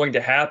what's going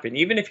to happen.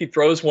 Even if he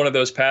throws one of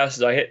those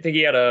passes, I think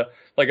he had a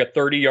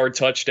 30-yard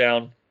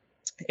touchdown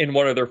in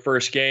one of their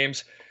first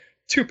games.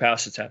 2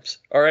 pass attempts.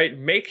 All right,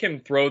 make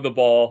him throw the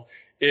ball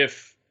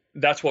if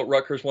that's what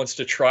Rutgers wants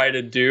to try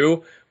to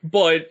do.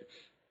 But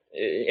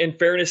in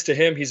fairness to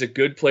him, he's a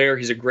good player.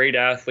 He's a great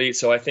athlete.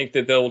 So I think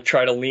that they'll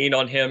try to lean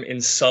on him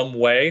in some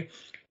way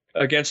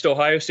against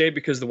Ohio State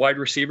because the wide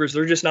receivers,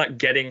 they're just not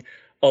getting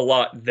a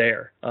lot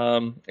there.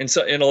 And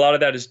a lot of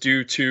that is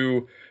due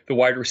to the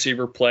wide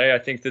receiver play.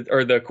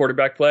 Or the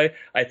quarterback play.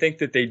 I think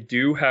that they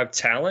do have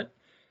talent.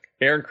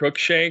 Aaron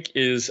Cruikshank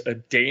is a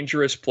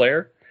dangerous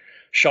player.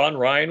 Sean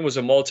Ryan was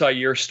a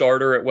multi-year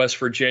starter at West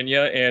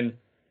Virginia, and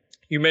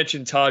you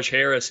mentioned Taj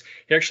Harris.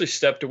 He actually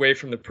stepped away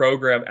from the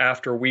program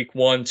after week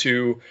 1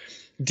 to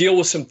deal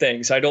with some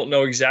things. I don't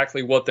know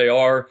exactly what they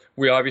are.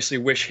 We obviously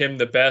wish him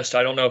the best.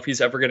 I don't know if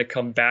he's ever going to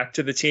come back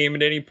to the team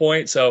at any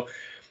point. So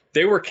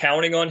they were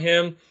counting on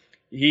him.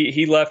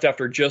 He left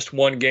after just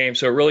 1 game.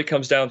 So it really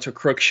comes down to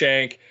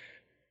Cruikshank,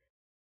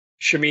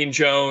 Shameen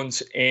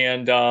Jones,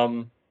 and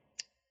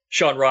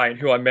Sean Ryan,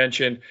 who I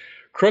mentioned.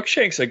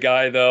 Cruikshank's a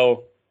guy,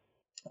 though,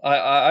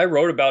 I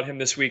wrote about him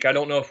this week. I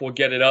don't know if we'll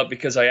get it up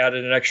because I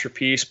added an extra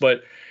piece,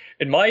 but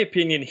in my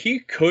opinion, he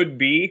could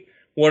be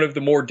one of the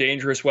more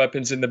dangerous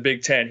weapons in the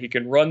Big Ten. He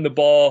can run the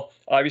ball.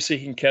 Obviously,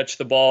 he can catch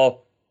the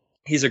ball.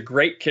 He's a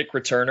great kick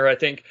returner. I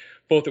think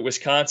both at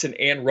Wisconsin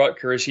and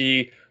Rutgers,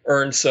 he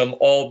earned some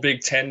all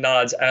Big Ten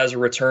nods as a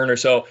returner.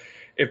 So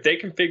if they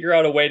can figure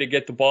out a way to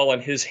get the ball in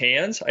his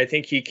hands, I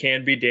think he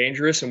can be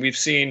dangerous. And we've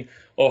seen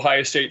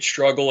Ohio State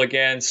struggle a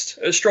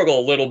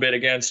little bit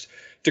against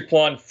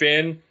DeQuan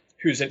Finn,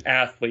 who's an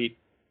athlete.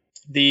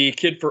 The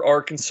kid for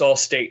Arkansas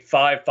State,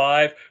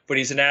 5'5", but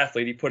he's an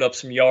athlete. He put up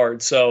some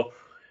yards. So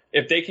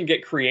if they can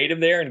get creative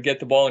there and get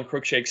the ball in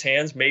Cruikshank's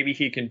hands, maybe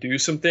he can do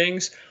some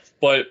things.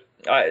 But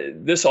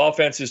this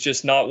offense is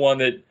just not one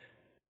that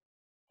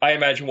I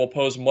imagine will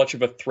pose much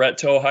of a threat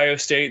to Ohio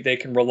State. They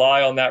can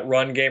rely on that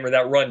run game or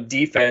that run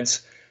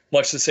defense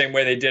much the same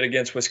way they did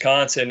against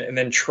Wisconsin and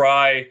then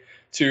try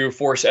to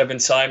force Evan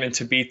Simon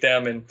to beat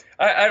them. And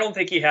I don't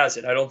think he has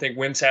it. I don't think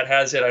Wimsatt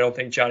has it. I don't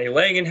think Johnny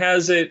Langan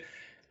has it.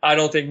 I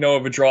don't think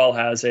Noah Vedral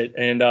has it.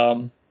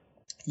 And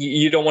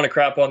you don't want to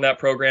crap on that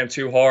program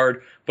too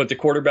hard, but the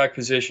quarterback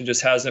position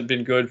just hasn't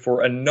been good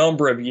for a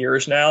number of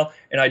years now.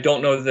 And I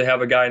don't know that they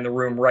have a guy in the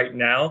room right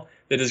now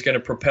that is going to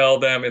propel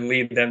them and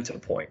lead them to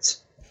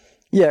points.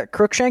 Yeah,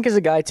 Cruikshank is a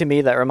guy to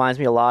me that reminds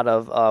me a lot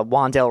of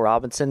Wan'Dale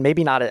Robinson.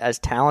 Maybe not as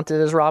talented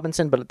as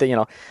Robinson, but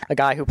a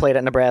guy who played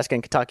at Nebraska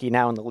and Kentucky,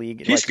 now in the league.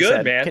 He's like good,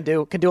 said, man.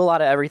 Can do a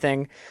lot of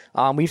everything.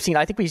 I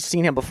think we've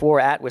seen him before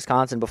at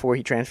Wisconsin before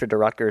he transferred to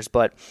Rutgers.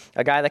 But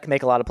a guy that can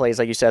make a lot of plays,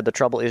 like you said. The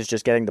trouble is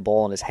just getting the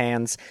ball in his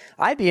hands.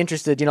 I'd be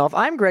interested. If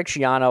I'm Greg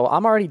Schiano,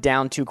 I'm already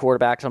down 2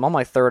 quarterbacks. I'm on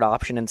my 3rd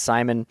option in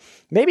Simon.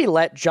 Maybe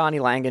let Johnny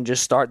Langan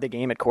just start the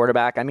game at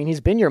quarterback. I mean,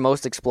 he's been your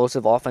most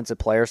explosive offensive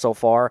player so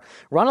far.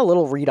 Run a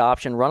little read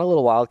option. Run a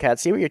little wildcat,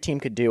 see what your team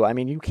could do. I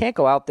mean, you can't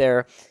go out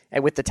there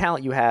and with the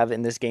talent you have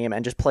in this game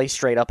and just play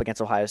straight up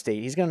against Ohio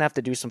State. He's going to have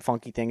to do some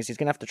funky things. He's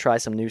going to have to try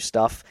some new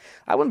stuff.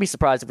 I wouldn't be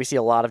surprised if we see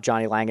a lot of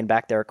Johnny Langan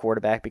back there at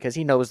quarterback because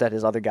he knows that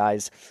his other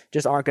guys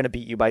just aren't going to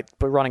beat you by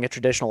running a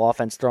traditional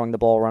offense, throwing the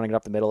ball, running it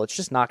up the middle. It's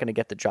just not going to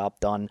get the job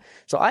done.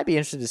 So I'd be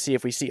interested to see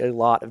if we see a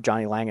lot of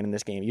Johnny Langan in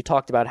this game. You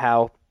talked about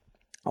how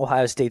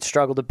Ohio State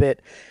struggled a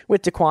bit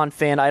with DeQuan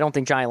Finn. I don't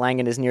think Johnny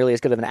Langan is nearly as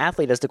good of an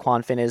athlete as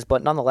DeQuan Finn is,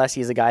 but nonetheless,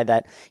 he's a guy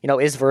that,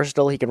 is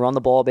versatile. He can run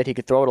the ball a bit. He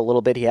could throw it a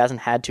little bit. He hasn't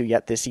had to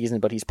yet this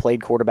season, but he's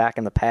played quarterback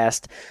in the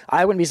past.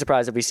 I wouldn't be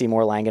surprised if we see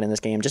more Langan in this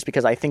game, just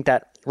because I think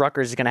that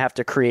Rutgers is going to have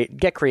to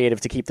get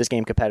creative to keep this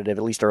game competitive,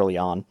 at least early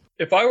on.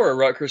 If I were a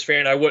Rutgers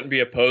fan, I wouldn't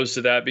be opposed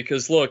to that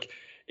because, look,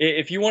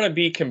 if you want to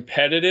be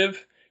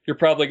competitive, you're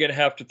probably going to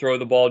have to throw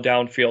the ball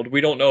downfield.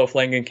 We don't know if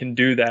Langan can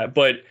do that,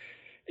 but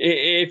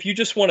if you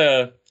just want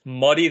to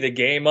muddy the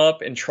game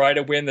up and try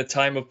to win the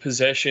time of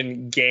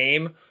possession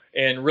game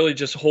and really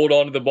just hold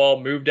on to the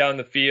ball, move down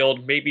the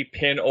field, maybe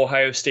pin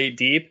Ohio State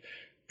deep,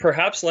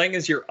 perhaps Lang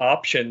is your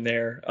option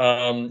there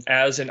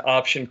as an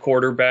option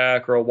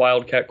quarterback or a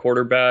wildcat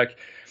quarterback.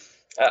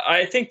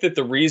 I think that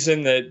the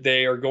reason that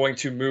they are going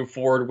to move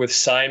forward with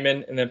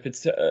Simon and then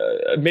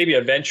maybe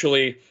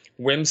eventually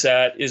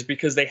Wimsatt is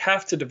because they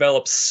have to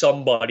develop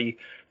somebody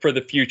for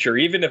the future.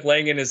 Even if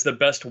Langen is the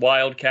best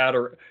wildcat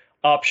or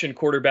option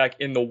quarterback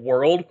in the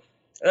world,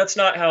 that's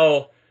not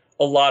how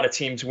a lot of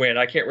teams win.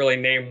 I can't really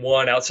name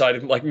one outside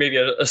of like maybe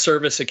a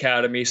service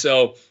academy.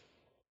 So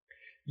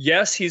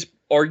yes, he's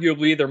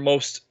arguably their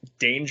most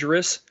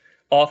dangerous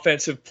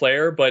offensive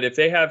player, but if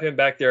they have him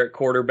back there at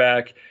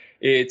quarterback,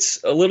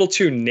 it's a little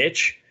too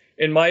niche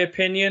in my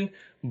opinion.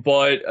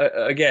 But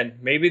again,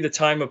 maybe the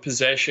time of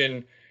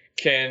possession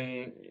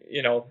can,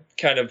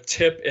 kind of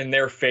tip in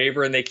their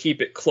favor and they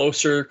keep it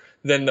closer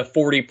than the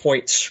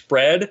 40-point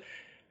spread.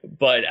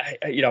 But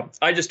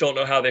I just don't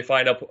know how they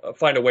find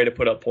a way to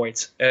put up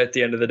points at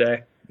the end of the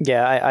day.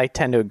 Yeah, I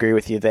tend to agree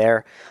with you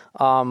there.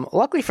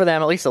 Luckily for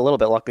them, at least a little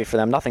bit luckily for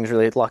them, nothing's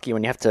really lucky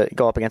when you have to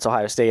go up against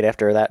Ohio State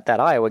after that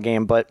Iowa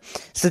game. But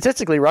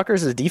statistically,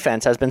 Rutgers'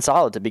 defense has been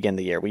solid to begin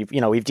the year.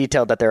 We've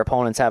detailed that their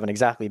opponents haven't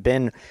exactly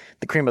been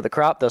the cream of the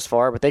crop thus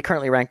far, but they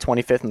currently rank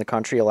 25th in the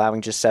country,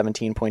 allowing just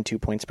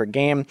 17.2 points per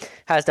game.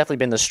 Has definitely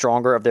been the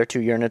stronger of their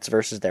two units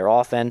versus their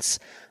offense.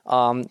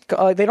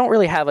 They don't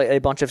really have a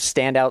bunch of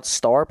standout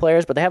star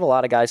players, but they have a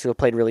lot of guys who have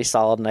played really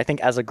solid, and I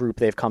think as a group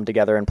they've come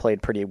together and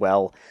played pretty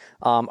well.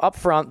 Up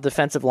front,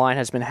 defensive line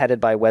has been headed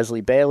by Wesley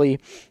Bailey.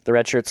 The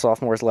redshirt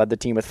sophomore has led the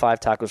team with 5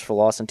 tackles for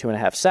loss and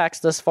 2.5 sacks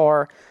thus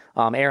far.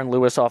 Aaron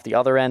Lewis off the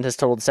other end has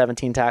totaled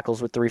 17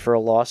 tackles with 3 for a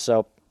loss,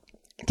 so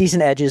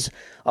decent edges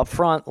up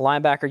front.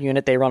 Linebacker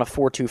unit, they run a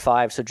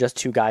 4-2-5, so just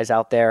 2 guys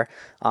out there.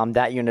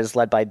 That unit is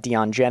led by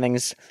Deion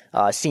Jennings,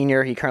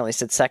 senior. He currently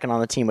sits second on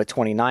the team with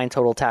 29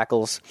 total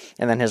tackles.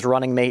 And then his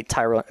running mate,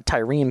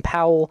 Tyreen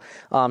Powell,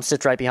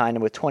 sits right behind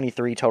him with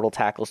 23 total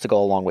tackles to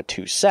go along with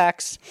 2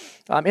 sacks.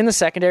 In the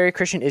secondary,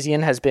 Christian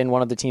Izien has been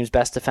one of the team's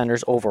best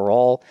defenders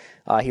overall.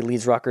 He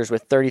leads Rutgers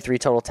with 33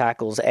 total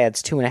tackles,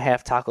 adds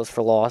 2.5 tackles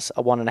for loss,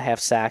 1.5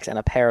 sacks, and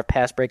a pair of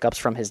pass breakups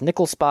from his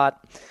nickel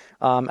spot.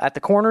 At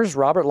the corners,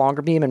 Robert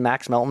Longerbeam and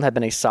Max Melton have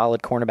been a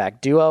solid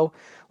cornerback duo.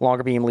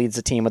 Longerbeam leads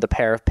the team with a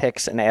pair of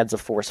picks and adds a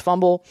forced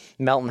fumble.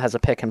 Melton has a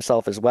pick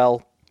himself as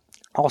well.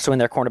 Also in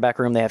their cornerback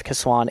room, they have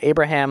Kaswan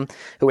Abraham,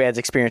 who adds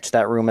experience to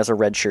that room as a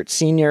redshirt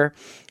senior.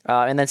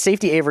 And then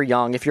safety Avery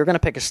Young, if you're going to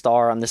pick a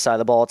star on this side of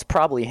the ball, it's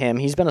probably him.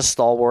 He's been a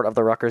stalwart of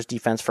the Rutgers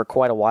defense for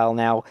quite a while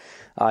now.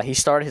 He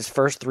started his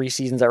first 3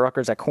 seasons at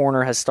Rutgers at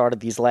corner, has started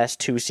these last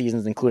 2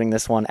 seasons, including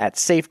this one at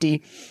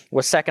safety,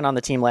 was second on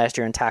the team last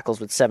year in tackles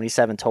with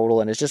 77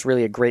 total, and is just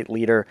really a great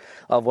leader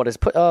of what has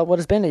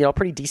been a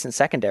pretty decent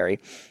secondary.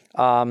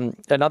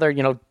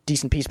 Another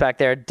decent piece back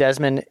there,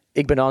 Desmond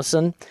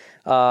Igbonason.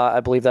 I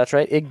believe that's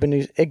right.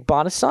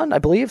 Igbonason, I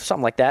believe,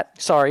 something like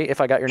that. Sorry if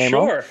I got your name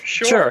wrong.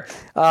 Sure.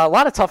 A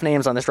lot of tough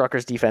names on this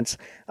Rutgers defense.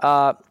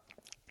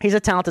 He's a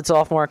talented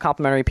sophomore, a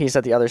complimentary piece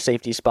at the other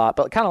safety spot.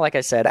 But kind of like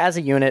I said, as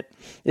a unit,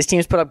 this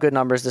team's put up good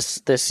numbers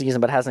this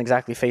season, but hasn't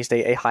exactly faced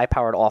a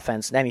high-powered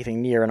offense,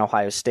 anything near an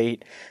Ohio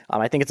State.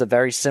 I think it's a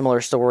very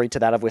similar story to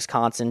that of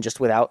Wisconsin,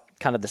 just without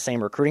kind of the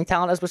same recruiting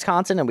talent as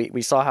Wisconsin, and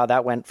we saw how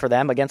that went for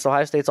them against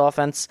Ohio State's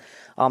offense.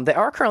 They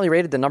are currently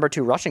rated the number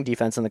 2 rushing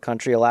defense in the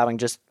country, allowing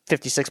just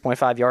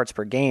 56.5 yards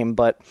per game.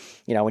 But,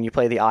 when you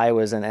play the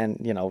Iowas and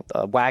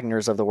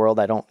Wagners of the world,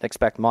 I don't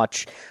expect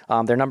much.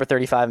 They're number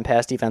 35 in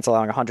pass defense,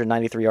 allowing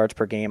 193 yards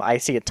per game. I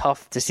see it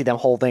tough to see them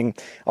holding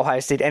Ohio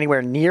State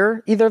anywhere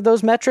near either of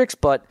those metrics.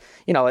 But,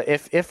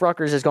 if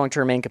Rutgers is going to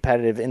remain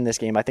competitive in this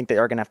game, I think they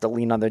are going to have to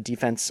lean on their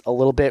defense a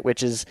little bit,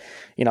 which is,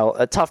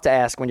 tough to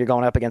ask when you're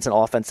going up against an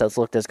offense that's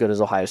looked as good as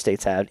Ohio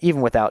State's had,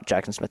 even without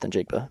Jackson Smith and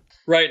Jigba.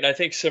 Right, and I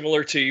think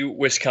similar to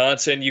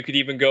Wisconsin, you could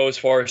even go as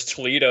far as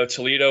Toledo.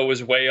 Toledo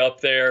was way up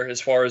there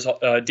as far as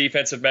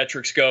defensive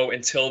metrics go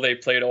until they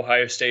played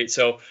Ohio State.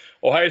 So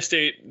Ohio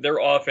State, their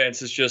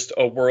offense is just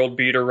a world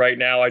beater right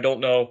now. I don't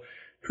know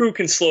who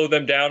can slow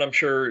them down. I'm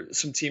sure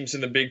some teams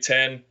in the Big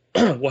Ten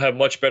will have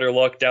much better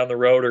luck down the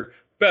road, or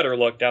better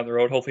luck down the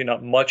road, hopefully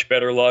not much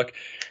better luck.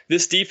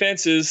 This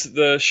defense is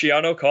the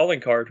Schiano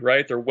calling card,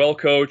 right? They're well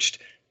coached,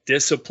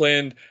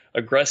 disciplined,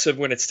 aggressive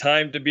when it's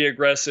time to be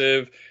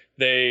aggressive.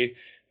 They,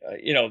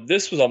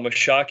 this was almost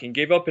shocking.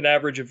 Gave up an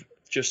average of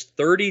just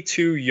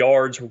 32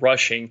 yards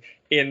rushing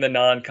in the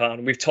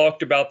non-con. We've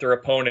talked about their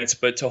opponents,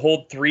 but to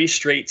hold 3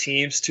 straight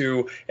teams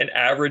to an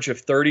average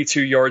of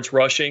 32 yards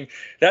rushing,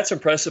 that's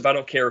impressive. I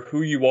don't care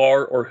who you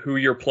are or who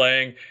you're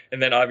playing.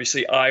 And then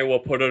obviously Iowa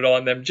put it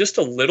on them just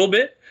a little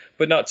bit,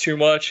 but not too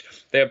much.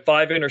 They have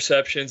 5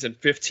 interceptions and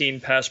 15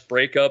 pass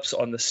breakups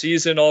on the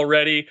season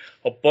already,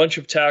 a bunch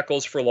of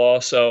tackles for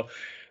loss. So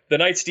the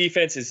Knights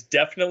defense is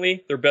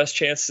definitely their best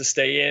chance to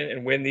stay in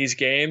and win these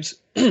games.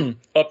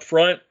 Up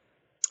front,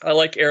 I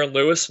like Aaron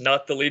Lewis,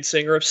 not the lead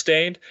singer of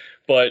Stained,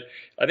 but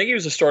I think he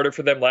was a starter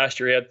for them last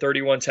year. He had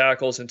 31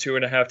 tackles and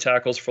 2.5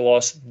 tackles for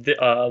loss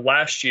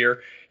last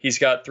year. He's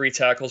got 3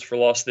 tackles for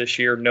loss this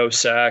year, no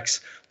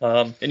sacks.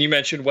 And you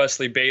mentioned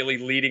Wesley Bailey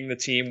leading the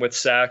team with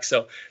sacks.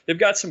 So they've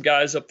got some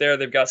guys up there.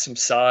 They've got some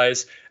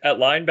size. At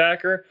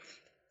linebacker,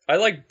 I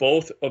like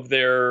both of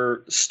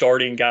their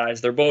starting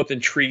guys. They're both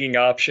intriguing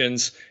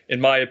options, in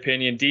my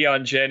opinion.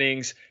 Deion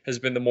Jennings has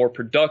been the more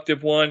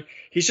productive one.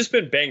 He's just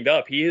been banged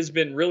up. He has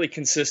been really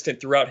consistent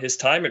throughout his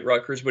time at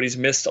Rutgers, but he's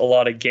missed a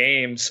lot of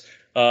games.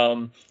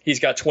 He's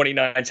got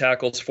 29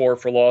 tackles, 4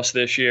 for loss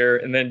this year.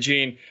 And then,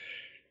 Gene,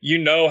 you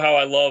know how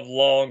I love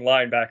long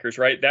linebackers,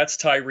 right? That's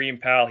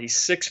Tyreen Powell. He's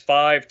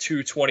 6'5",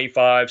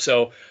 225,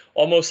 so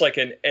almost like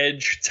an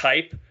edge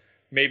type.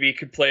 Maybe he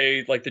could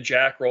play like the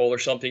jack role or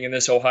something in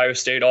this Ohio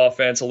State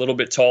offense, a little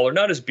bit taller,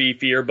 not as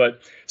beefier,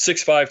 but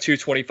 6'5",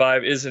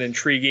 225 is an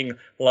intriguing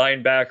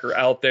linebacker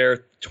out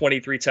there.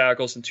 23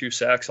 tackles and 2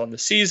 sacks on the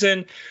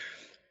season.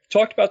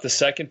 Talked about the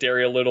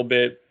secondary a little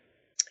bit.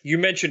 You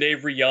mentioned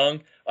Avery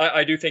Young.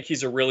 I do think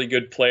he's a really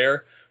good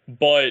player,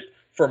 but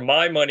for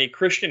my money,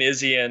 Christian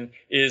Izien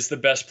is the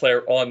best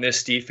player on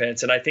this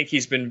defense, and I think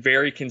he's been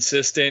very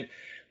consistent,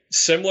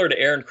 similar to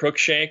Aaron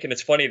Cruikshank, and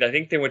it's funny that I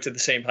think they went to the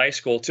same high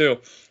school too.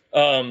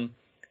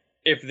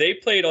 If they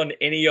played on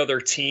any other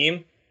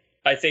team,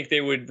 I think they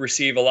would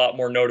receive a lot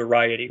more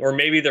notoriety, or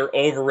maybe they're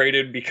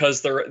overrated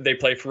because they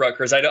play for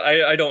Rutgers.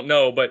 I don't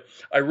know, but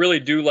I really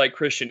do like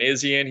Christian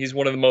Izien. He's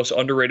one of the most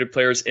underrated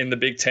players in the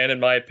Big Ten, in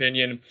my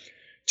opinion.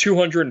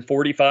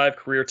 245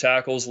 career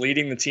tackles,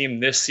 leading the team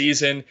this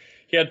season.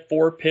 He had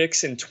 4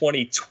 picks in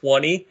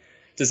 2020.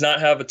 Does not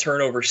have a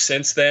turnover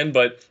since then,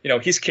 but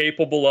he's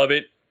capable of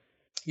it.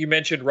 You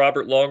mentioned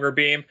Robert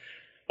Longerbeam.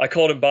 I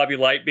called him Bobby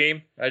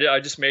Lightbeam. I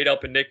just made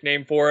up a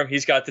nickname for him.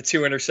 He's got the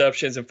 2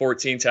 interceptions and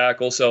 14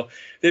 tackles. So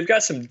they've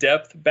got some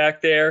depth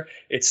back there.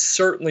 It's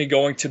certainly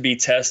going to be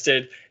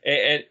tested.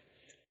 And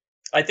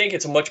I think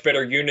it's a much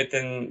better unit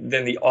than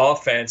the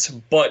offense.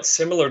 But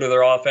similar to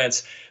their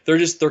offense,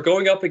 they're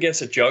going up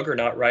against a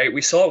juggernaut, right?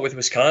 We saw it with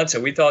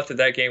Wisconsin. We thought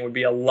that game would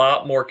be a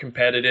lot more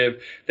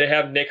competitive. They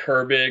have Nick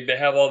Herbig. They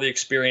have all the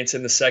experience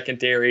in the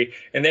secondary.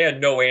 And they had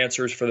no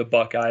answers for the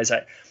Buckeyes.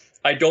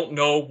 I don't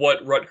know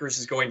what Rutgers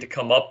is going to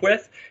come up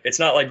with. It's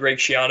not like Greg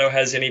Schiano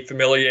has any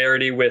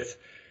familiarity with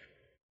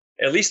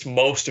at least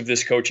most of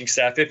this coaching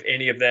staff, if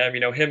any of them.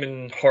 Him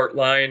and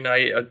Hartline,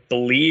 I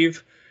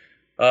believe,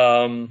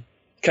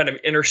 kind of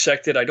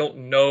intersected. I don't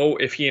know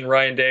if he and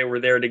Ryan Day were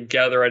there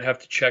together. I'd have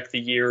to check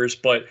the years,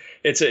 but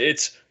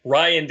it's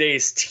Ryan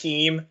Day's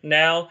team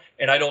now,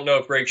 and I don't know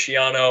if Greg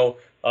Schiano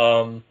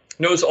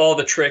knows all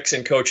the tricks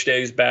in Coach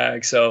Day's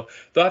bag. So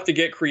they'll have to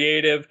get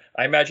creative.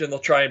 I imagine they'll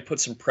try and put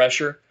some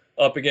pressure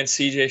up against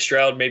C.J.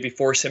 Stroud, maybe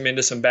force him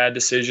into some bad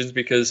decisions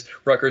because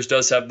Rutgers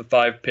does have the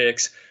 5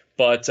 picks.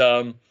 But,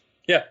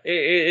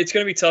 it's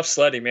going to be tough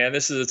sledding, man.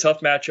 This is a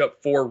tough matchup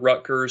for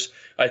Rutgers.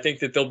 I think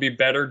that they'll be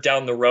better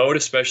down the road,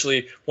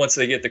 especially once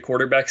they get the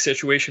quarterback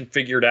situation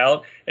figured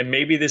out. And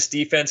maybe this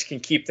defense can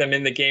keep them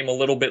in the game a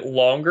little bit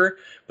longer,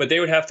 but they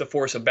would have to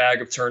force a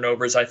bag of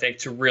turnovers, I think,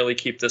 to really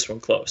keep this one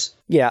close.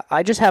 Yeah,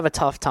 I just have a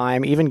tough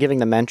time, even giving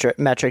the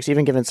metrics,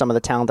 even given some of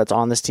the talent that's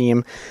on this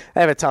team,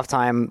 I have a tough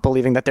time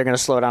believing that they're going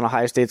to slow down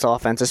Ohio State's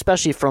offense,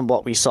 especially from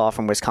what we saw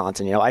from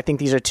Wisconsin. I think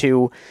these are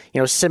two,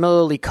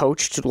 similarly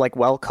coached, like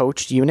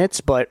well-coached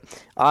units, but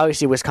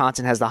obviously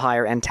Wisconsin has the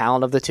higher end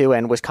talent of the two,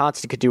 and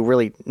Wisconsin could do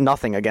really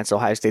nothing against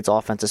Ohio State's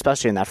offense,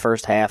 especially in that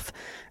first half.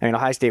 I mean,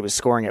 Ohio State was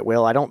scoring at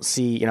will. I don't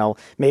see,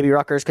 maybe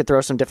Rutgers could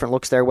throw some different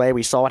looks their way.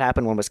 We saw what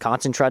happened when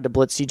Wisconsin tried to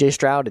blitz C.J.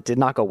 Stroud. It did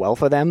not go well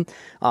for them.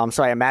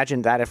 So I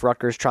imagine that if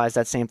Rutgers tries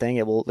that same thing,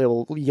 it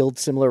will yield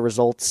similar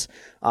results.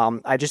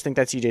 I just think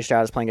that C.J.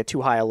 Stroud is playing at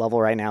too high a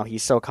level right now.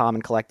 He's so calm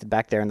and collected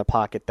back there in the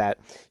pocket that,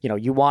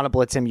 you want to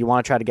blitz him. You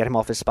want to try to get him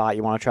off his spot.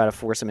 You want to try to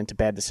force him into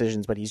bad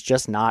decisions, but he's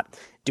just not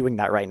doing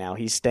that right now.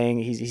 He's staying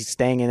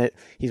in it.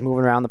 He's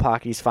moving around the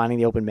pocket. He's finding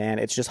the open man.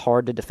 It's just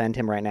hard to defend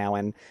him right now.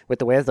 And with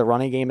the way that the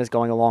running game is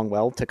going along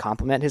well to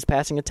complement his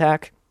passing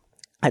attack,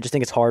 I just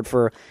think it's hard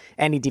for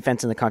any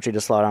defense in the country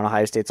to slow down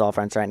Ohio State's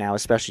offense right now,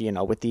 especially,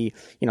 with the,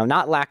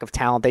 not lack of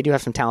talent. They do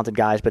have some talented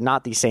guys, but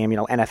not the same,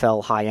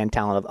 NFL high-end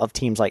talent of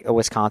teams like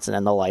Wisconsin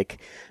and the like.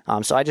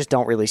 So I just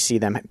don't really see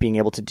them being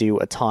able to do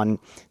a ton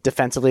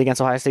defensively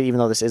against Ohio State, even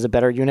though this is a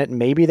better unit.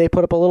 Maybe they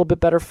put up a little bit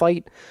better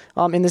fight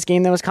in this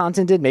game than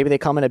Wisconsin did. Maybe they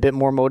come in a bit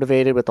more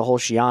motivated with the whole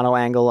Schiano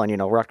angle, and,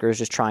 Rutgers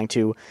just trying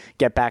to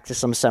get back to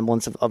some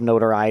semblance of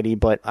notoriety.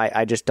 But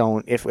I just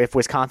don't, if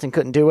Wisconsin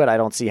couldn't do it, I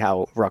don't see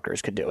how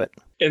Rutgers could do it.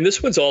 And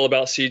this one's all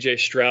about C.J.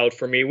 Stroud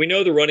for me. We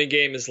know the running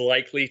game is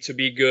likely to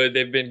be good.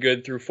 They've been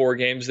good through 4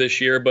 games this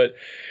year. But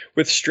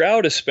with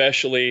Stroud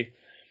especially,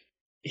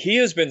 he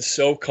has been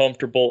so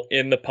comfortable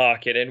in the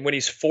pocket. And when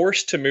he's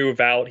forced to move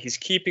out, he's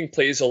keeping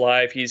plays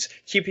alive. He's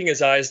keeping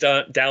his eyes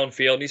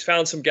downfield. And he's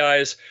found some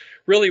guys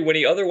really when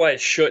he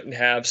otherwise shouldn't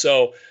have.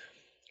 So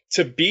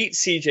to beat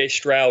C.J.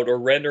 Stroud or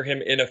render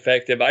him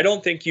ineffective, I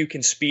don't think you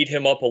can speed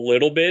him up a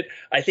little bit.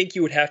 I think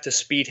you would have to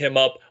speed him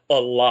up a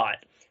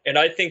lot. And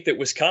I think that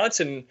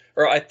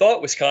I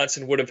thought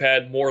Wisconsin would have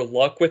had more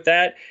luck with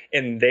that,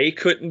 and they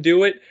couldn't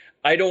do it.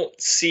 I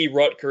don't see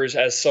Rutgers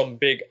as some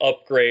big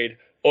upgrade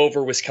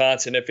over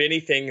Wisconsin. If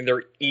anything,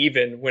 they're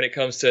even when it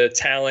comes to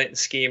talent and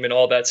scheme and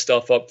all that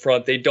stuff up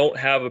front. They don't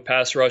have a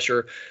pass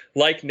rusher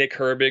like Nick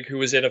Herbig, who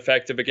was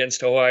ineffective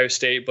against Ohio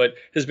State, but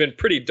has been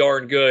pretty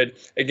darn good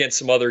against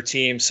some other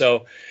teams.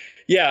 So,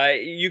 yeah,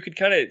 you could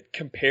kind of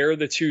compare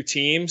the two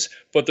teams,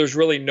 but there's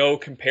really no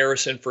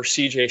comparison for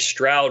C.J.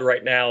 Stroud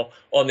right now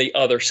on the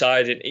other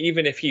side. And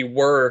even if he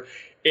were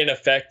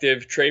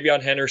ineffective,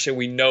 TreVeyon Henderson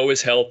we know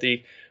is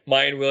healthy.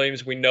 Mayan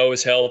Williams we know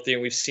is healthy,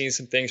 and we've seen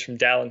some things from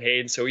Dallin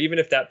Hayden. So even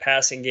if that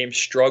passing game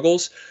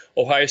struggles,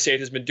 Ohio State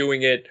has been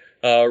doing it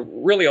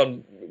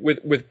really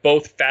with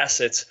both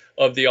facets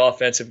of the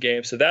offensive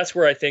game. So that's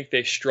where I think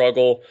they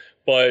struggle.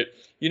 But,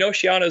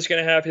 Schiano is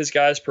going to have his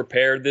guys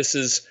prepared. This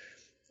is,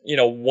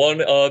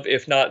 one of,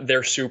 if not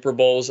their Super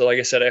Bowls. Like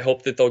I said, I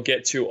hope that they'll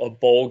get to a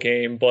bowl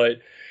game,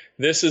 but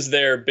this is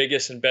their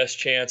biggest and best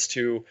chance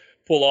to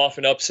pull off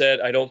an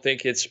upset. I don't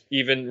think it's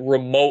even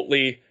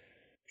remotely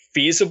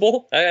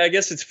feasible. I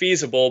guess it's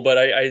feasible, but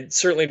I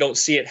certainly don't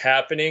see it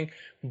happening.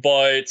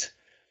 But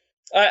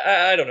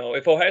I don't know.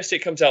 If Ohio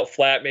State comes out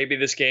flat, maybe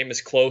this game is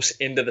close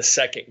into the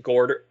second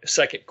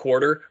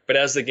quarter. But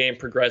as the game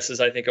progresses,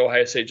 I think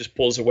Ohio State just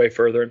pulls away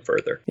further and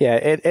further. Yeah,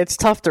 it's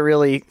tough to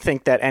really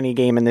think that any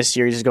game in this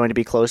series is going to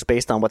be close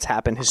based on what's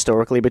happened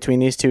historically between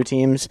these two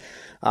teams.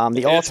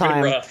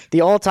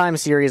 The all-time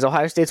series,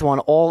 Ohio State's won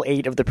all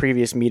 8 of the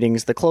previous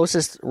meetings. The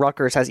closest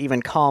Rutgers has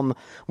even come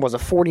was a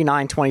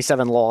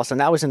 49-27 loss,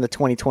 and that was in the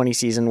 2020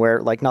 season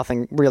where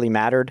nothing really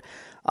mattered.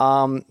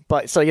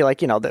 But so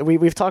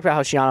we've talked about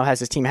how Schiano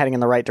has his team heading in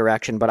the right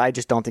direction, but I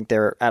just don't think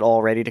they're at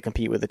all ready to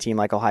compete with a team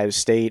like Ohio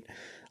State.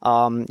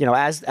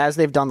 As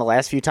they've done the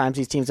last few times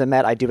these teams have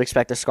met, I do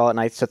expect the Scarlet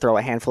Knights to throw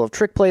a handful of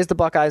trick plays the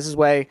Buckeyes'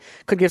 way.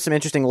 Could give some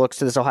interesting looks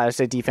to this Ohio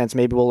State defense.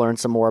 Maybe we'll learn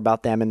some more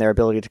about them and their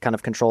ability to kind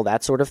of control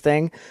that sort of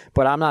thing.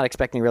 But I'm not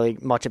expecting really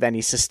much of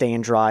any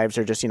sustained drives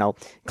or just,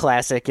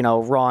 classic,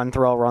 run,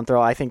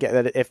 throw. I think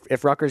that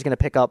if Rutgers is going to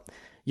pick up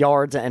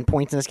yards and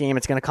points in this game,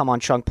 it's going to come on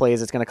chunk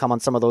plays. It's going to come on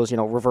some of those,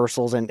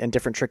 reversals and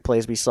different trick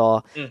plays we saw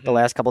the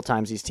last couple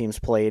times these teams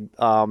played.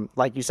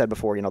 Like you said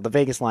before, the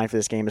Vegas line for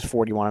this game is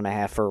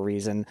 41.5 for a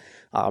reason.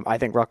 I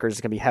think Rutgers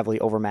is going to be heavily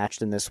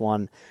overmatched in this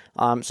one.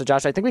 So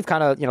Josh, I think we've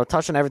kind of,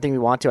 touched on everything we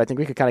want to. I think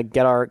we could kind of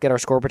get our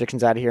score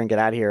predictions out of here and get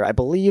out of here. I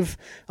believe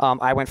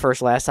I went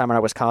first last time on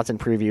our Wisconsin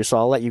preview, so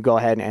I'll let you go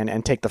ahead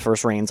and take the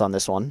first reins on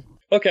this one.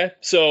 Okay,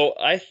 so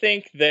I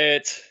think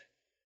that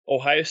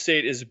Ohio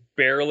State is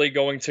barely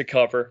going to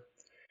cover.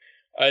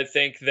 I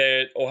think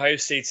that Ohio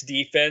State's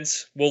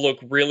defense will look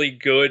really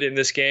good in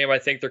this game. I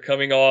think they're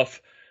coming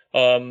off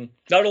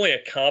not only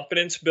a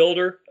confidence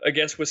builder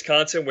against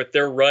Wisconsin with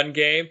their run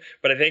game,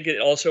 but I think it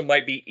also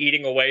might be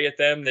eating away at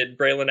them that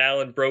Braylon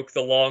Allen broke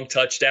the long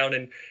touchdown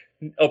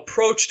and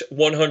approached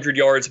 100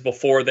 yards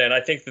before then.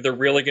 I think that they're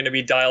really going to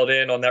be dialed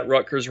in on that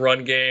Rutgers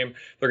run game.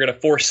 They're going to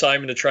force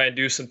Simon to try and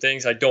do some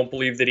things I don't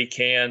believe that he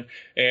can.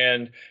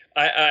 And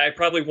I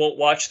probably won't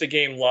watch the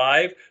game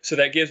live, so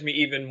that gives me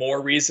even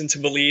more reason to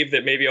believe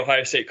that maybe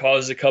Ohio State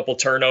causes a couple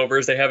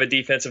turnovers. They have a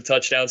defensive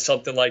touchdown,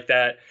 something like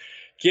that.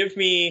 Give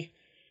me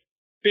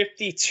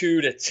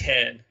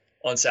 52-10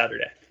 on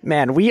Saturday.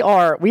 Man, we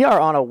are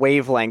on a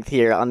wavelength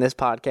here on this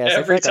podcast.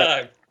 Every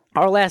time.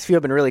 Our last few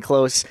have been really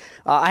close.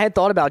 I had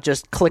thought about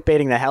just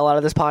clickbaiting the hell out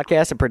of this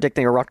podcast and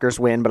predicting a Rutgers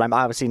win, but I'm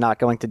obviously not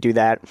going to do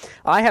that.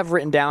 I have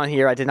written down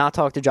here, I did not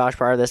talk to Josh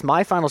prior to this,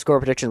 my final score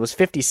prediction was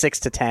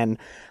 56-10,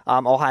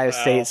 Ohio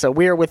State. So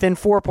we're within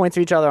 4 points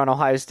of each other on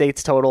Ohio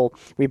State's total.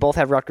 We both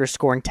have Rutgers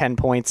scoring 10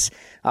 points.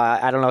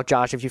 I don't know,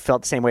 Josh, if you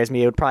felt the same way as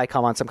me. It would probably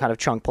come on some kind of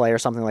chunk play or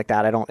something like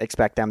that. I don't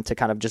expect them to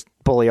kind of just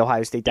bully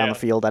Ohio State down the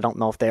field. I don't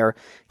know if they're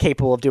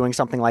capable of doing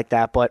something like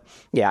that. But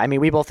yeah, I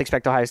mean, we both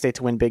expect Ohio State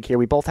to win big here.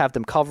 We both have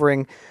them covering.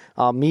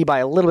 Me by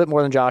a little bit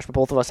more than Josh, but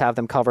both of us have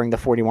them covering the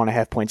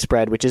 41.5 point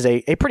spread, which is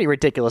a pretty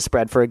ridiculous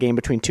spread for a game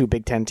between two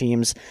Big Ten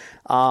teams.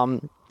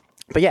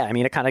 But yeah, I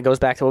mean, it kind of goes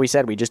back to what we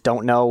said. We just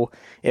don't know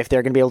if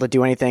they're going to be able to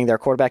do anything. Their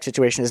quarterback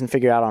situation isn't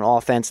figured out on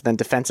offense. Then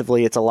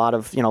defensively, it's a lot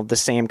of, the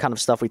same kind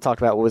of stuff we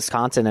talked about with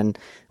Wisconsin, and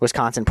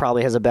Wisconsin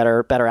probably has a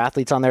better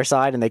athletes on their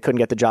side, and they couldn't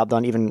get the job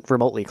done even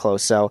remotely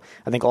close. So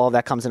I think all of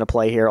that comes into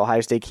play here.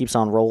 Ohio State keeps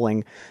on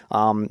rolling.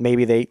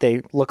 Maybe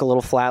they look a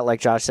little flat, like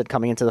Josh said,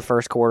 coming into the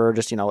first quarter.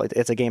 Just,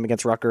 it's a game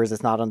against Rutgers.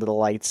 It's not under the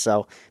lights.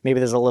 So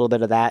maybe there's a little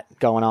bit of that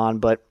going on,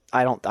 but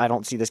I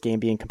don't see this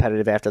game being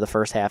competitive after the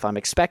first half. I'm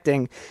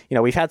expecting,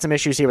 we've had some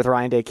issues here with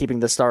Ryan Day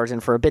keeping the starters in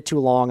for a bit too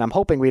long. I'm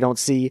hoping we don't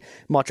see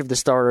much of the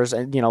starters,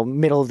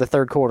 middle of the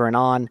third quarter and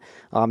on.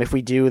 If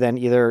we do, then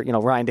either,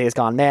 Ryan Day has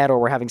gone mad or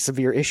we're having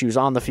severe issues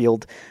on the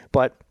field.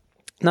 But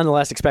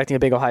nonetheless, expecting a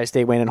big Ohio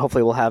State win, and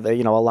hopefully we'll have a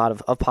lot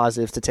of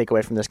positives to take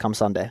away from this come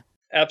Sunday.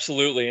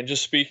 Absolutely. And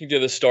just speaking to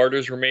the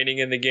starters remaining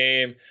in the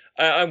game,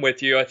 I'm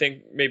with you. I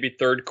think maybe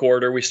third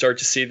quarter we start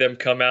to see them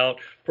come out,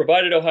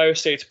 provided Ohio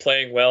State's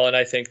playing well, and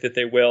I think that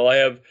they will. I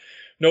have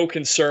no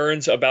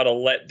concerns about a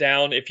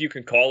letdown, if you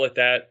can call it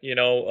that.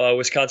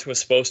 Wisconsin was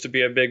supposed to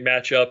be a big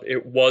matchup.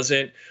 It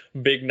wasn't.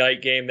 Big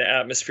night game. The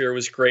atmosphere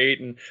was great.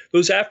 And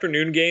those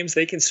afternoon games,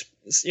 they can,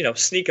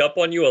 sneak up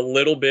on you a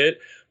little bit,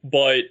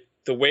 but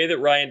the way that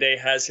Ryan Day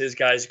has his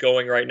guys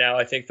going right now,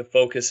 I think the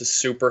focus is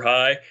super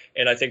high,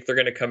 and I think they're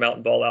going to come out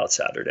and ball out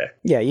Saturday.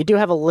 Yeah, you do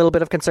have a little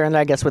bit of concern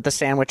there, I guess, with the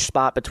sandwich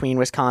spot between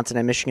Wisconsin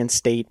and Michigan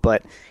State,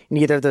 but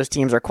neither of those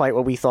teams are quite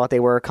what we thought they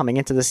were coming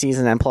into the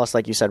season. And plus,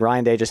 like you said,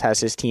 Ryan Day just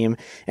has his team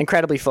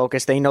incredibly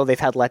focused. They know they've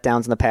had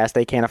letdowns in the past.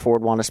 They can't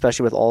afford one,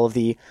 especially with all of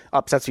the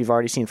upsets we've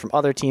already seen from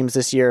other teams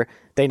this year.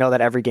 They know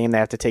that every game they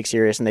have to take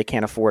serious, and they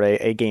can't afford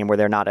a game where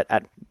they're not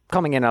at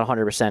coming in at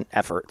 100%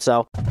 effort.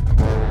 So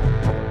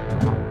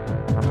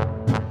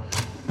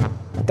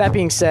that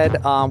being said,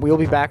 we will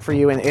be back for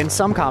you in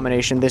some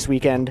combination this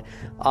weekend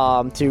to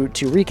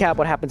recap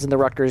what happens in the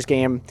Rutgers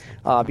game.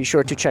 Be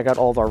sure to check out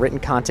all of our written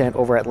content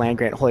over at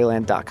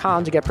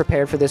landgranthoyland.com to get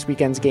prepared for this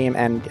weekend's game,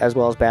 and as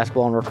well as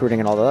basketball and recruiting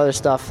and all the other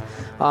stuff.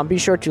 Be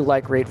sure to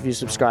like, rate, review,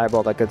 subscribe,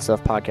 all that good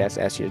stuff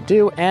podcast asks you to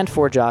do. And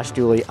for Josh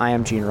Dooley, I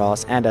am Gene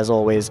Ross, and as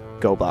always,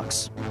 go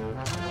Bucks.